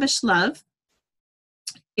his lavish love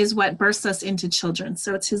is what births us into children.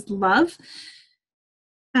 So it's his love.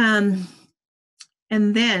 And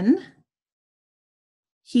then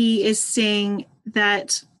he is saying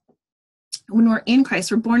that when we're in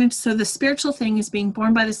Christ, we're born into, so the spiritual thing is being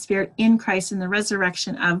born by the Spirit in Christ in the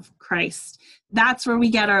resurrection of Christ. That's where we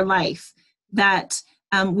get our life, that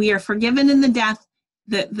we are forgiven in the death,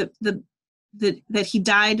 that he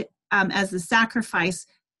died as the sacrifice,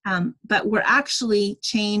 but we're actually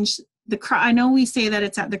changed. I know we say that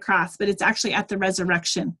it's at the cross, but it's actually at the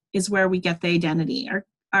resurrection is where we get the identity.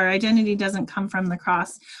 Our identity doesn't come from the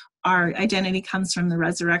cross. Our identity comes from the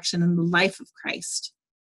resurrection and the life of Christ.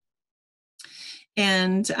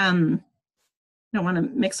 And I don't want to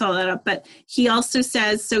mix all that up, but he also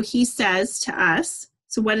says, so he says to us,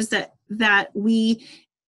 so what is that?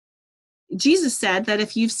 Jesus said that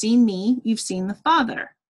if you've seen me, you've seen the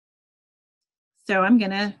Father. So I'm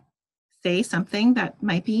going to say something that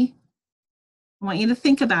might be, I want you to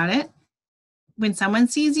think about it. When someone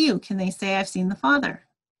sees you, can they say, I've seen the Father?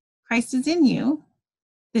 Christ is in you.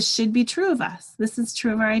 This should be true of us. This is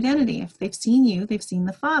true of our identity. If they've seen you, they've seen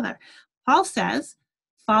the Father. Paul says,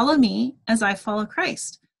 follow me as I follow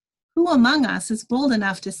Christ. Who among us is bold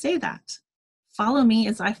enough to say that? Follow me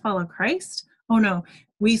as I follow Christ? Oh no,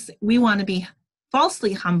 we want to be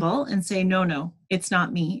falsely humble and say, no, it's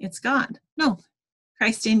not me, it's God. No,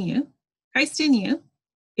 Christ in you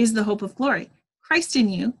is the hope of glory. Christ in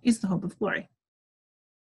you is the hope of glory.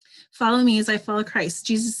 Follow me as I follow Christ.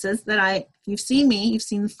 Jesus says that if you've seen me, you've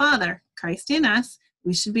seen the Father. Christ in us,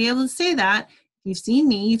 we should be able to say that. If you've seen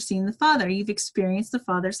me, you've seen the Father. You've experienced the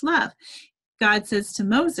Father's love. God says to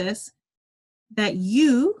Moses that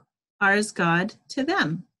you are as God to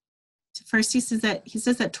them. First, he says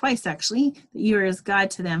that twice, actually, that you are as God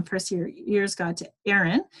to them. First, you're as God to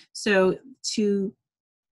Aaron, so to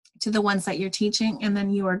the ones that you're teaching, and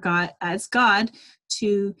then you are God as God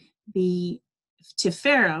to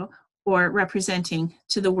Pharaoh, or representing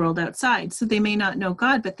to the world outside. So they may not know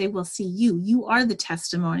God, but they will see you. You are the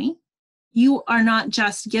testimony. You are not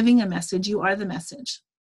just giving a message, you are the message.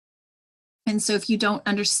 And so if you don't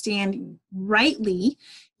understand rightly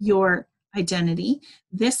your identity,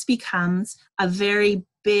 this becomes a very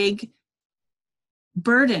big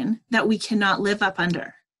burden that we cannot live up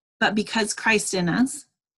under. But because Christ in us,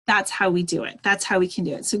 that's how we do it. That's how we can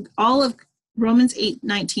do it. So all of Romans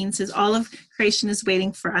 8:19 says all of creation is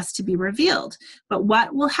waiting for us to be revealed. But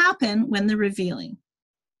what will happen when the revealing?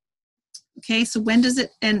 Okay, so when does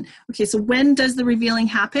the revealing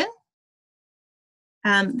happen?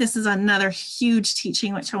 This is another huge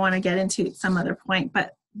teaching, which I want to get into at some other point.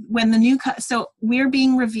 But when so we're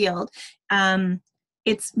being revealed,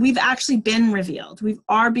 we've actually been revealed. We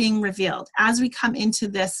are being revealed. As we come into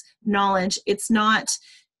this knowledge, it's not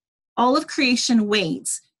all of creation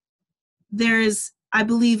waits. I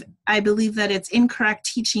believe that it's incorrect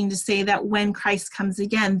teaching to say that when Christ comes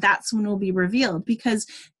again, that's when we'll be revealed, because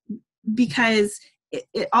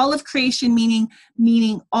all of creation,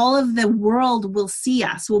 meaning all of the world will see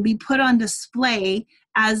us, will be put on display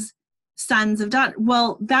as sons of God.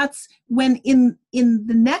 Well, that's when in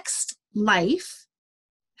the next life,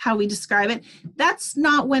 how we describe it, that's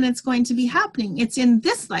not when it's going to be happening. It's in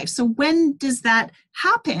this life. So when does that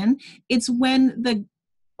happen? It's when the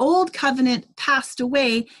old covenant passed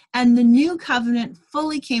away and the new covenant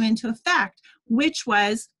fully came into effect, which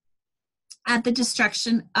was at the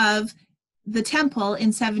destruction of the temple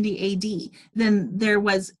in 70 AD.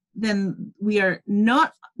 Then we are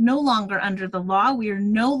no longer under the law. We are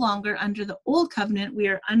no longer under the old covenant. We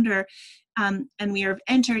are under, and we are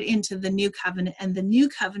entered into the new covenant. And the new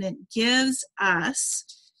covenant gives us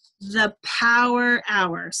the power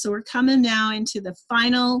hour. So we're coming now into the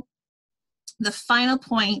final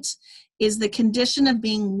point is the condition of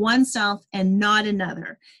being oneself and not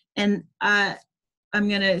another. And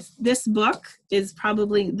this book is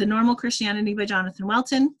probably The Normal Christianity by Jonathan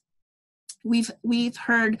Welton. We've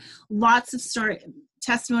heard lots of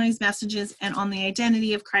testimonies, messages, and on the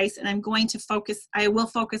identity of Christ, and I will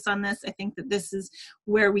focus on this. I think that this is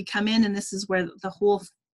where we come in, and this is where the whole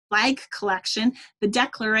flag collection, the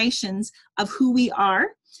declarations of who we are,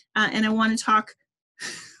 and I want to talk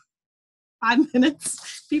 5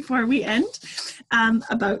 minutes before we end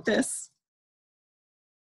about this.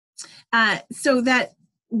 So that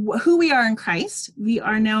who we are in Christ, we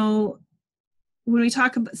are now, when we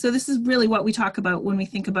talk about, so this is really what we talk about when we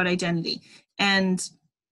think about identity. And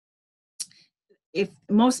if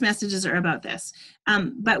most messages are about this,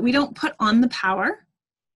 but we don't put on the power,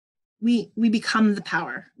 we become the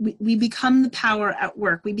power. We become the power at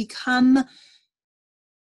work. We become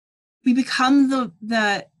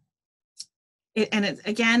the and it's,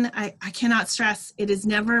 again, I cannot stress, it is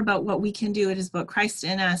never about what we can do. It is about Christ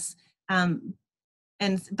in us.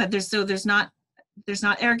 But there's not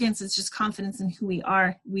arrogance. It's just confidence in who we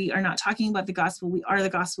are. We are not talking about the gospel. We are the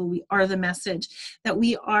gospel. We are the message that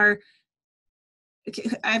we are. Okay,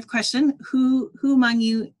 I have a question. Who among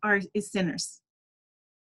you is sinners?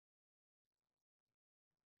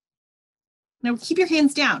 Now keep your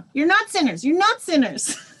hands down. You're not sinners. You're not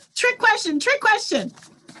sinners. Trick question.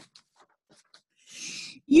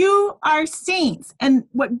 You are saints. And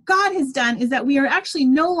what God has done is that we are actually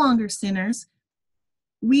no longer sinners.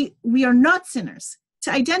 We are not sinners.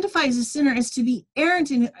 To identify as a sinner is to be errant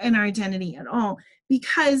in our identity at all.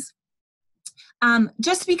 Because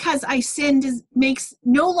just because I sinned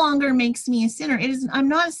no longer makes me a sinner. I'm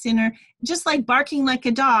not a sinner. Just like barking like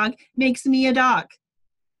a dog makes me a dog.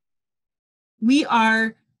 We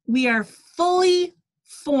are fully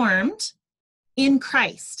formed in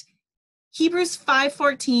Christ. Hebrews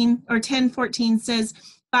 5:14 or 10:14 says,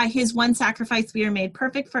 by his one sacrifice we are made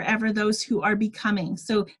perfect forever, those who are becoming.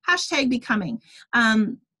 So #becoming.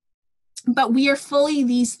 But we are fully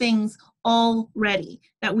these things already,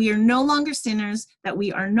 that we are no longer sinners, that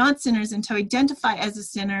we are not sinners, and to identify as a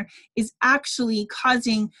sinner is actually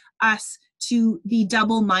causing us to be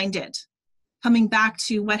double-minded. Coming back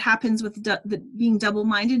to what happens with being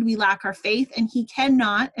double-minded, we lack our faith, and he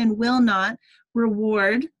cannot and will not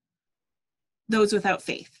reward those without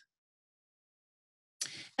faith.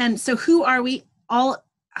 And so who are we all?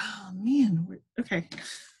 Oh man, okay.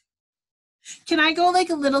 Can I go like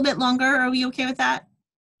a little bit longer? Are we okay with that?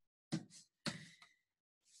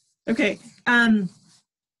 Okay.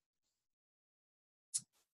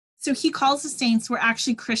 So he calls the saints, we're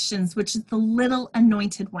actually Christians, which is the little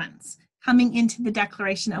anointed ones, coming into the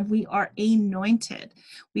declaration of we are anointed.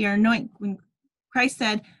 We are anointed. When Christ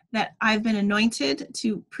said that I've been anointed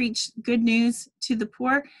to preach good news to the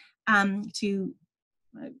poor,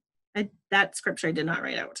 that scripture I did not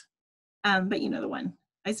write out, but you know the one,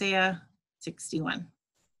 Isaiah 61.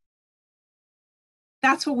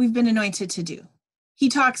 That's what we've been anointed to do. He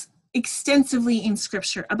talks extensively in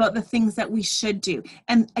scripture about the things that we should do.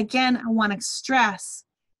 And again, I want to stress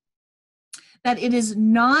that it is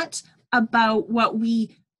not about what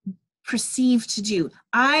we perceive to do.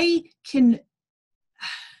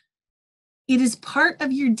 It is part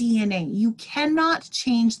of your DNA. You cannot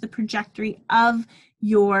change the trajectory of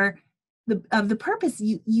the purpose.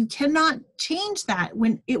 You cannot change that.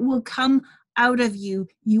 When it will come out of you,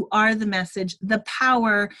 you are the message. The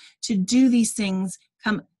power to do these things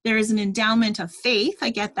there is an endowment of faith. I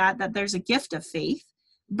get that there's a gift of faith,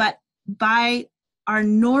 but by our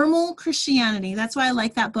normal Christianity, that's why I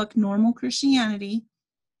like that book, Normal Christianity,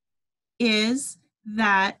 is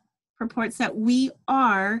that purports that we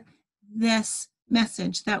are this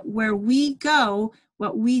message, that where we go,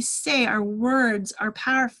 what we say, our words are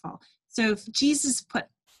powerful. So if Jesus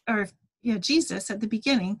Jesus at the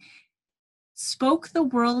beginning spoke the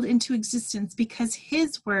world into existence because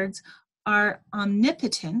his words are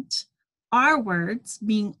omnipotent, our words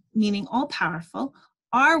meaning all powerful,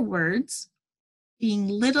 our words being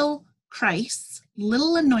little Christs,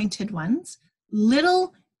 little anointed ones,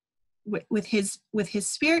 little with his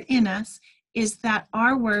spirit in us is that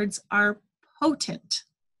our words are potent.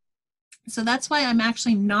 So that's why I'm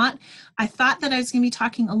actually not, I thought that I was going to be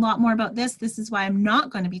talking a lot more about this. This is why I'm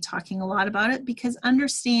not going to be talking a lot about it, because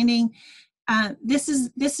understanding this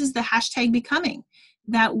is the hashtag becoming,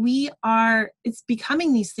 that it's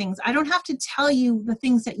becoming these things. I don't have to tell you the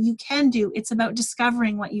things that you can do. It's about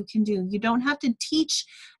discovering what you can do. You don't have to teach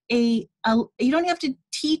a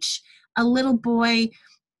little boy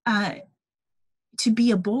to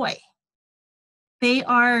be a boy. They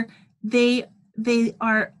are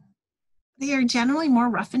generally more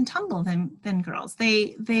rough and tumble than girls.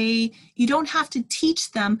 You don't have to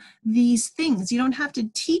teach them these things. You don't have to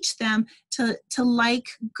teach them to like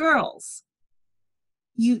girls.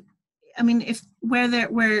 If where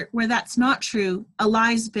that's not true,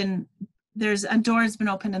 there's a door has been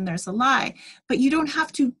opened and there's a lie. But you don't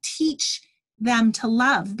have to teach them to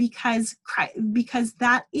love, because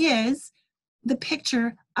that is the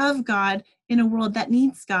picture of God in a world that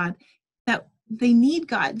needs God. That they need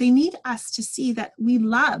God. They need us to see that we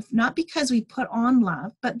love, not because we put on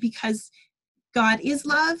love, but because God is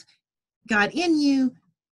love, God in you,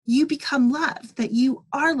 you become love, that you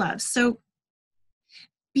are love. So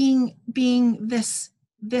being this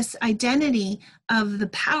identity of the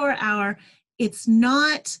power hour, it's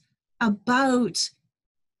not about,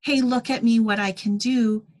 hey, look at me, what I can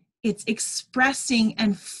do. It's expressing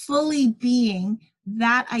and fully being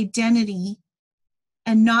that identity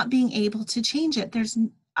and not being able to change it.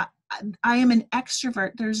 I am an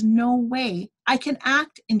extrovert. There's no way I can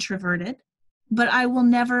act introverted, but I will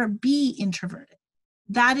never be introverted.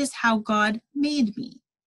 That is how God made me.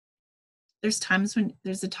 There's times when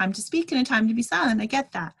there's a time to speak and a time to be silent. I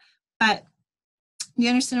get that. But you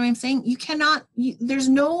understand what I'm saying? You cannot, there's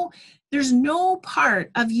no part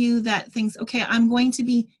of you that thinks, okay, I'm going to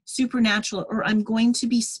be supernatural, or I'm going to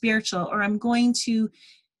be spiritual, or I'm going to,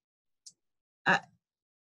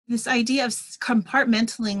 this idea of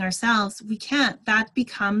compartmentalizing ourselves, we can't. That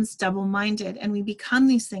becomes double-minded, and we become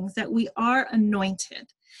these things, that we are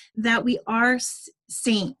anointed, that we are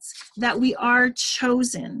saints, that we are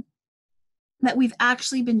chosen, that we've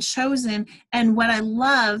actually been chosen. And what I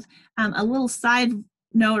love, a little side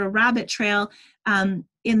note, a rabbit trail,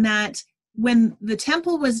 in that when the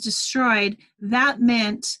temple was destroyed, that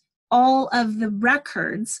meant all of the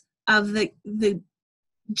records of the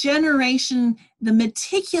generation, the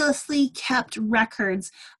meticulously kept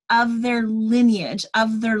records of their lineage,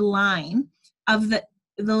 of their line, of the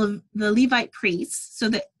Levite priests, so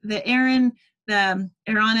the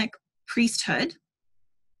Aaronic priesthood,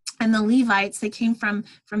 and the Levites, they came from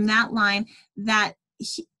that line,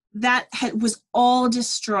 was all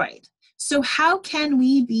destroyed. So how can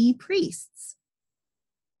we be priests?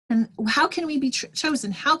 And how can we be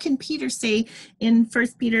chosen? How can Peter say in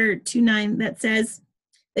 1 Peter 2:9 that says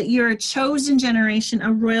that you're a chosen generation,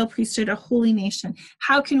 a royal priesthood, a holy nation?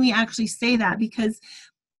 How can we actually say that? Because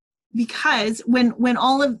when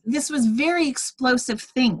all of this was very explosive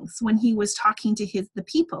things when he was talking to the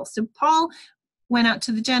people. So Paul went out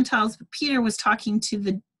to the Gentiles, but Peter was talking to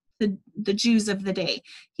the Jews of the day.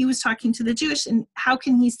 He was talking to the Jewish, and how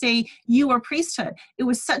can he say you are priesthood? It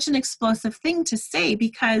was such an explosive thing to say,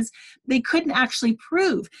 because they couldn't actually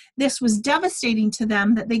prove. This was devastating to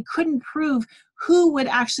them, that they couldn't prove who would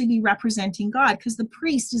actually be representing God, because the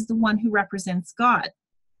priest is the one who represents God.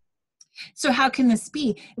 So how can this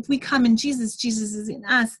be? If we come in Jesus, Jesus is in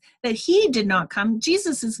us, that he did not come.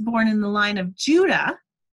 Jesus is born in the line of Judah,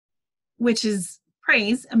 which is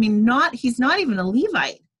praise. He's not even a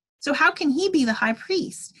Levite. So how can he be the high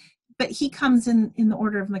priest? But he comes in the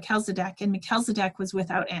order of Melchizedek, and Melchizedek was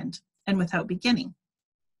without end and without beginning.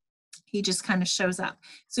 He just kind of shows up.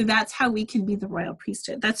 So that's how we can be the royal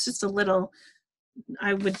priesthood. That's just a little,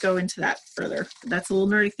 I would go into that further. That's a little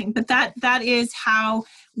nerdy thing, but that is how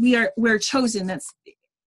we're chosen. That's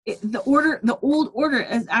the old order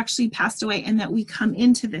has actually passed away, and that we come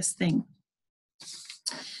into this thing.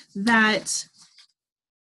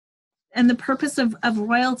 And the purpose of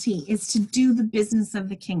royalty is to do the business of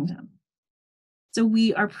the kingdom. So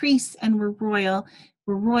we are priests and we're royal.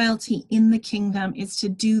 We're royalty in the kingdom is to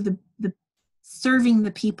do the serving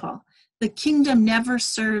the people. The kingdom never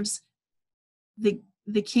serves the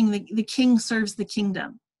king. The king serves the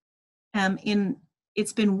kingdom.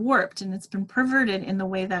 It's been warped and it's been perverted in the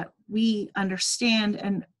way that we understand,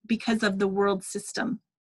 and because of the world system.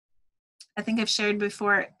 I think I've shared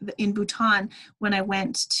before, in Bhutan, when I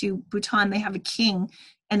went to Bhutan, they have a king,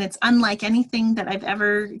 and it's unlike anything that I've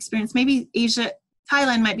ever experienced. Maybe Asia,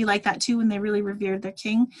 Thailand might be like that too, when they really revered their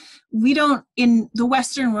king. We don't, in the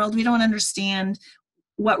Western world, we don't understand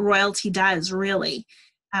what royalty does, really.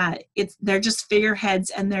 they're just figureheads,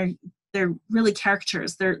 and they're really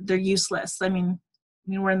caricatures. They're useless. I mean,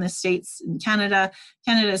 we're in the States, in Canada.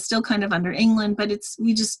 Canada is still kind of under England, but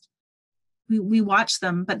we watch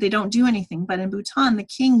them, but they don't do anything. But in Bhutan, the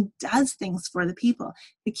king does things for the people.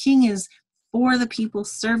 The king is for the people,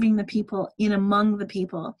 serving the people, in among the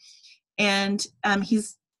people. And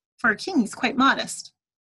for a king, he's quite modest.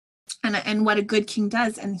 And what a good king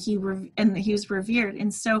does, and he was revered.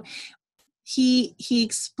 And so he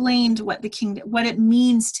explained what it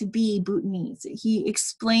means to be Bhutanese. He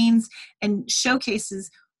explains and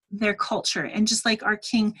showcases their culture. And just like our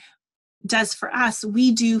king does for us,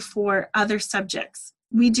 we do for other subjects.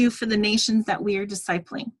 We do for the nations that we are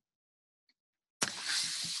discipling.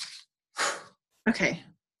 Okay,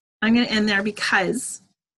 I'm going to end there because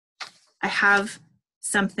I have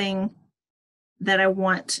something that I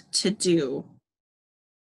want to do.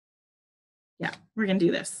 Yeah, we're going to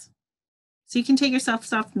do this. So you can take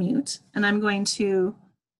yourself off mute, and I'm going to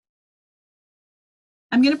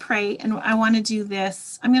pray, and I want to do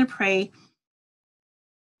this. I'm going to pray.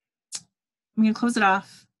 I'm going to close it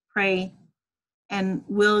off, pray, and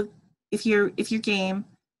if you're game,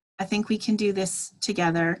 I think we can do this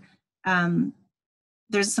together.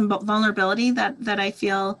 There's some vulnerability that I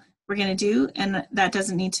feel we're going to do, and that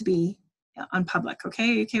doesn't need to be on public. Okay,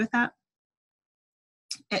 are you okay with that?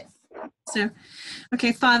 So,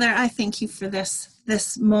 okay, Father, I thank you for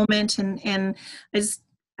this moment, and I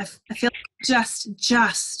feel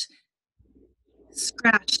just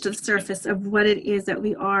scratched the surface of what it is that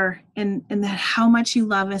we are, and that how much you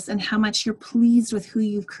love us, and how much you're pleased with who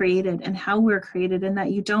you've created and how we're created, and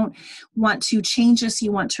that you don't want to change us,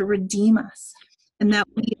 you want to redeem us, and that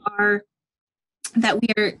our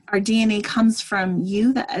DNA comes from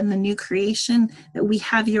you, that in the new creation, that we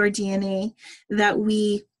have your DNA, that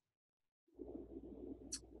we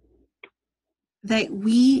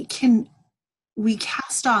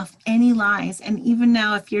cast off any lies. And even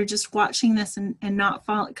now, if you're just watching this and not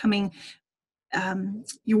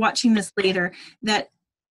you're watching this later, that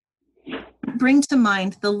bring to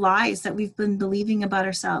mind the lies that we've been believing about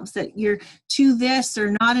ourselves, that you're too this,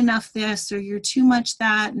 or not enough this, or you're too much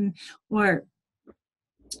that, or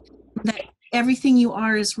that everything you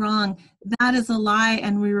are is wrong. That is a lie,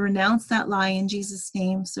 and we renounce that lie in Jesus'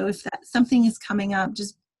 name. So if something is coming up,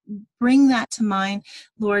 just bring that to mind,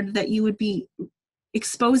 Lord, that you would be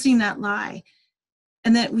exposing that lie,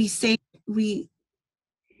 and that we say we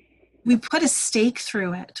put a stake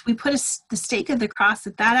through it. We put the stake of the cross,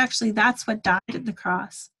 that's what died at the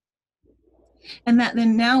cross. And that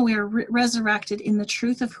then now we are resurrected in the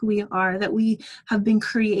truth of who we are, that we have been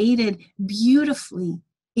created beautifully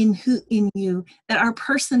in you, that our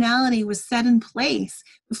personality was set in place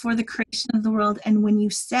before the creation of the world, and when you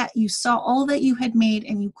saw all that you had made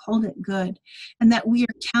and you called it good, and that we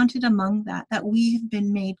are counted among that we've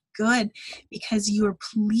been made good because you are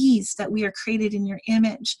pleased that we are created in your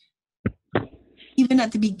image. Even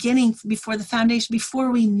at the beginning, before the foundation,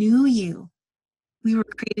 before we knew you, we were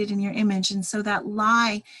created in your image. And so that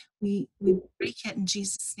lie, we break it in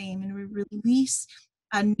Jesus' name, and we release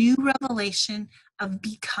a new revelation of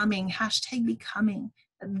becoming, #becoming.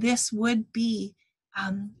 This would be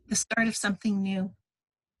the start of something new.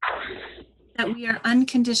 That we are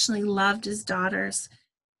unconditionally loved as daughters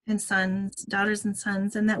and sons,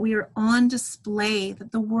 and that we are on display,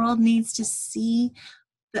 that the world needs to see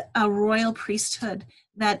a royal priesthood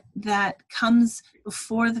that comes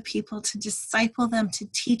before the people to disciple them, to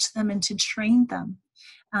teach them, and to train them.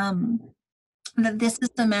 That this is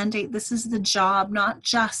the mandate, this is the job, not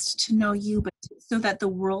just to know you, but so that the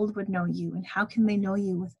world would know you. And how can they know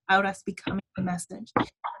you without us becoming the message?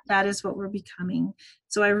 That is what we're becoming.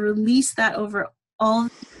 So I release that over all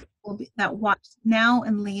people that watch now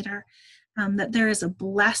and later, that there is a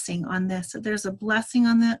blessing on this, that there's a blessing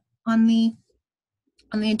on the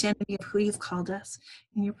identity of who you've called us.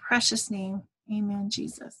 In your precious name, amen,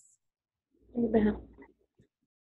 Jesus. Amen.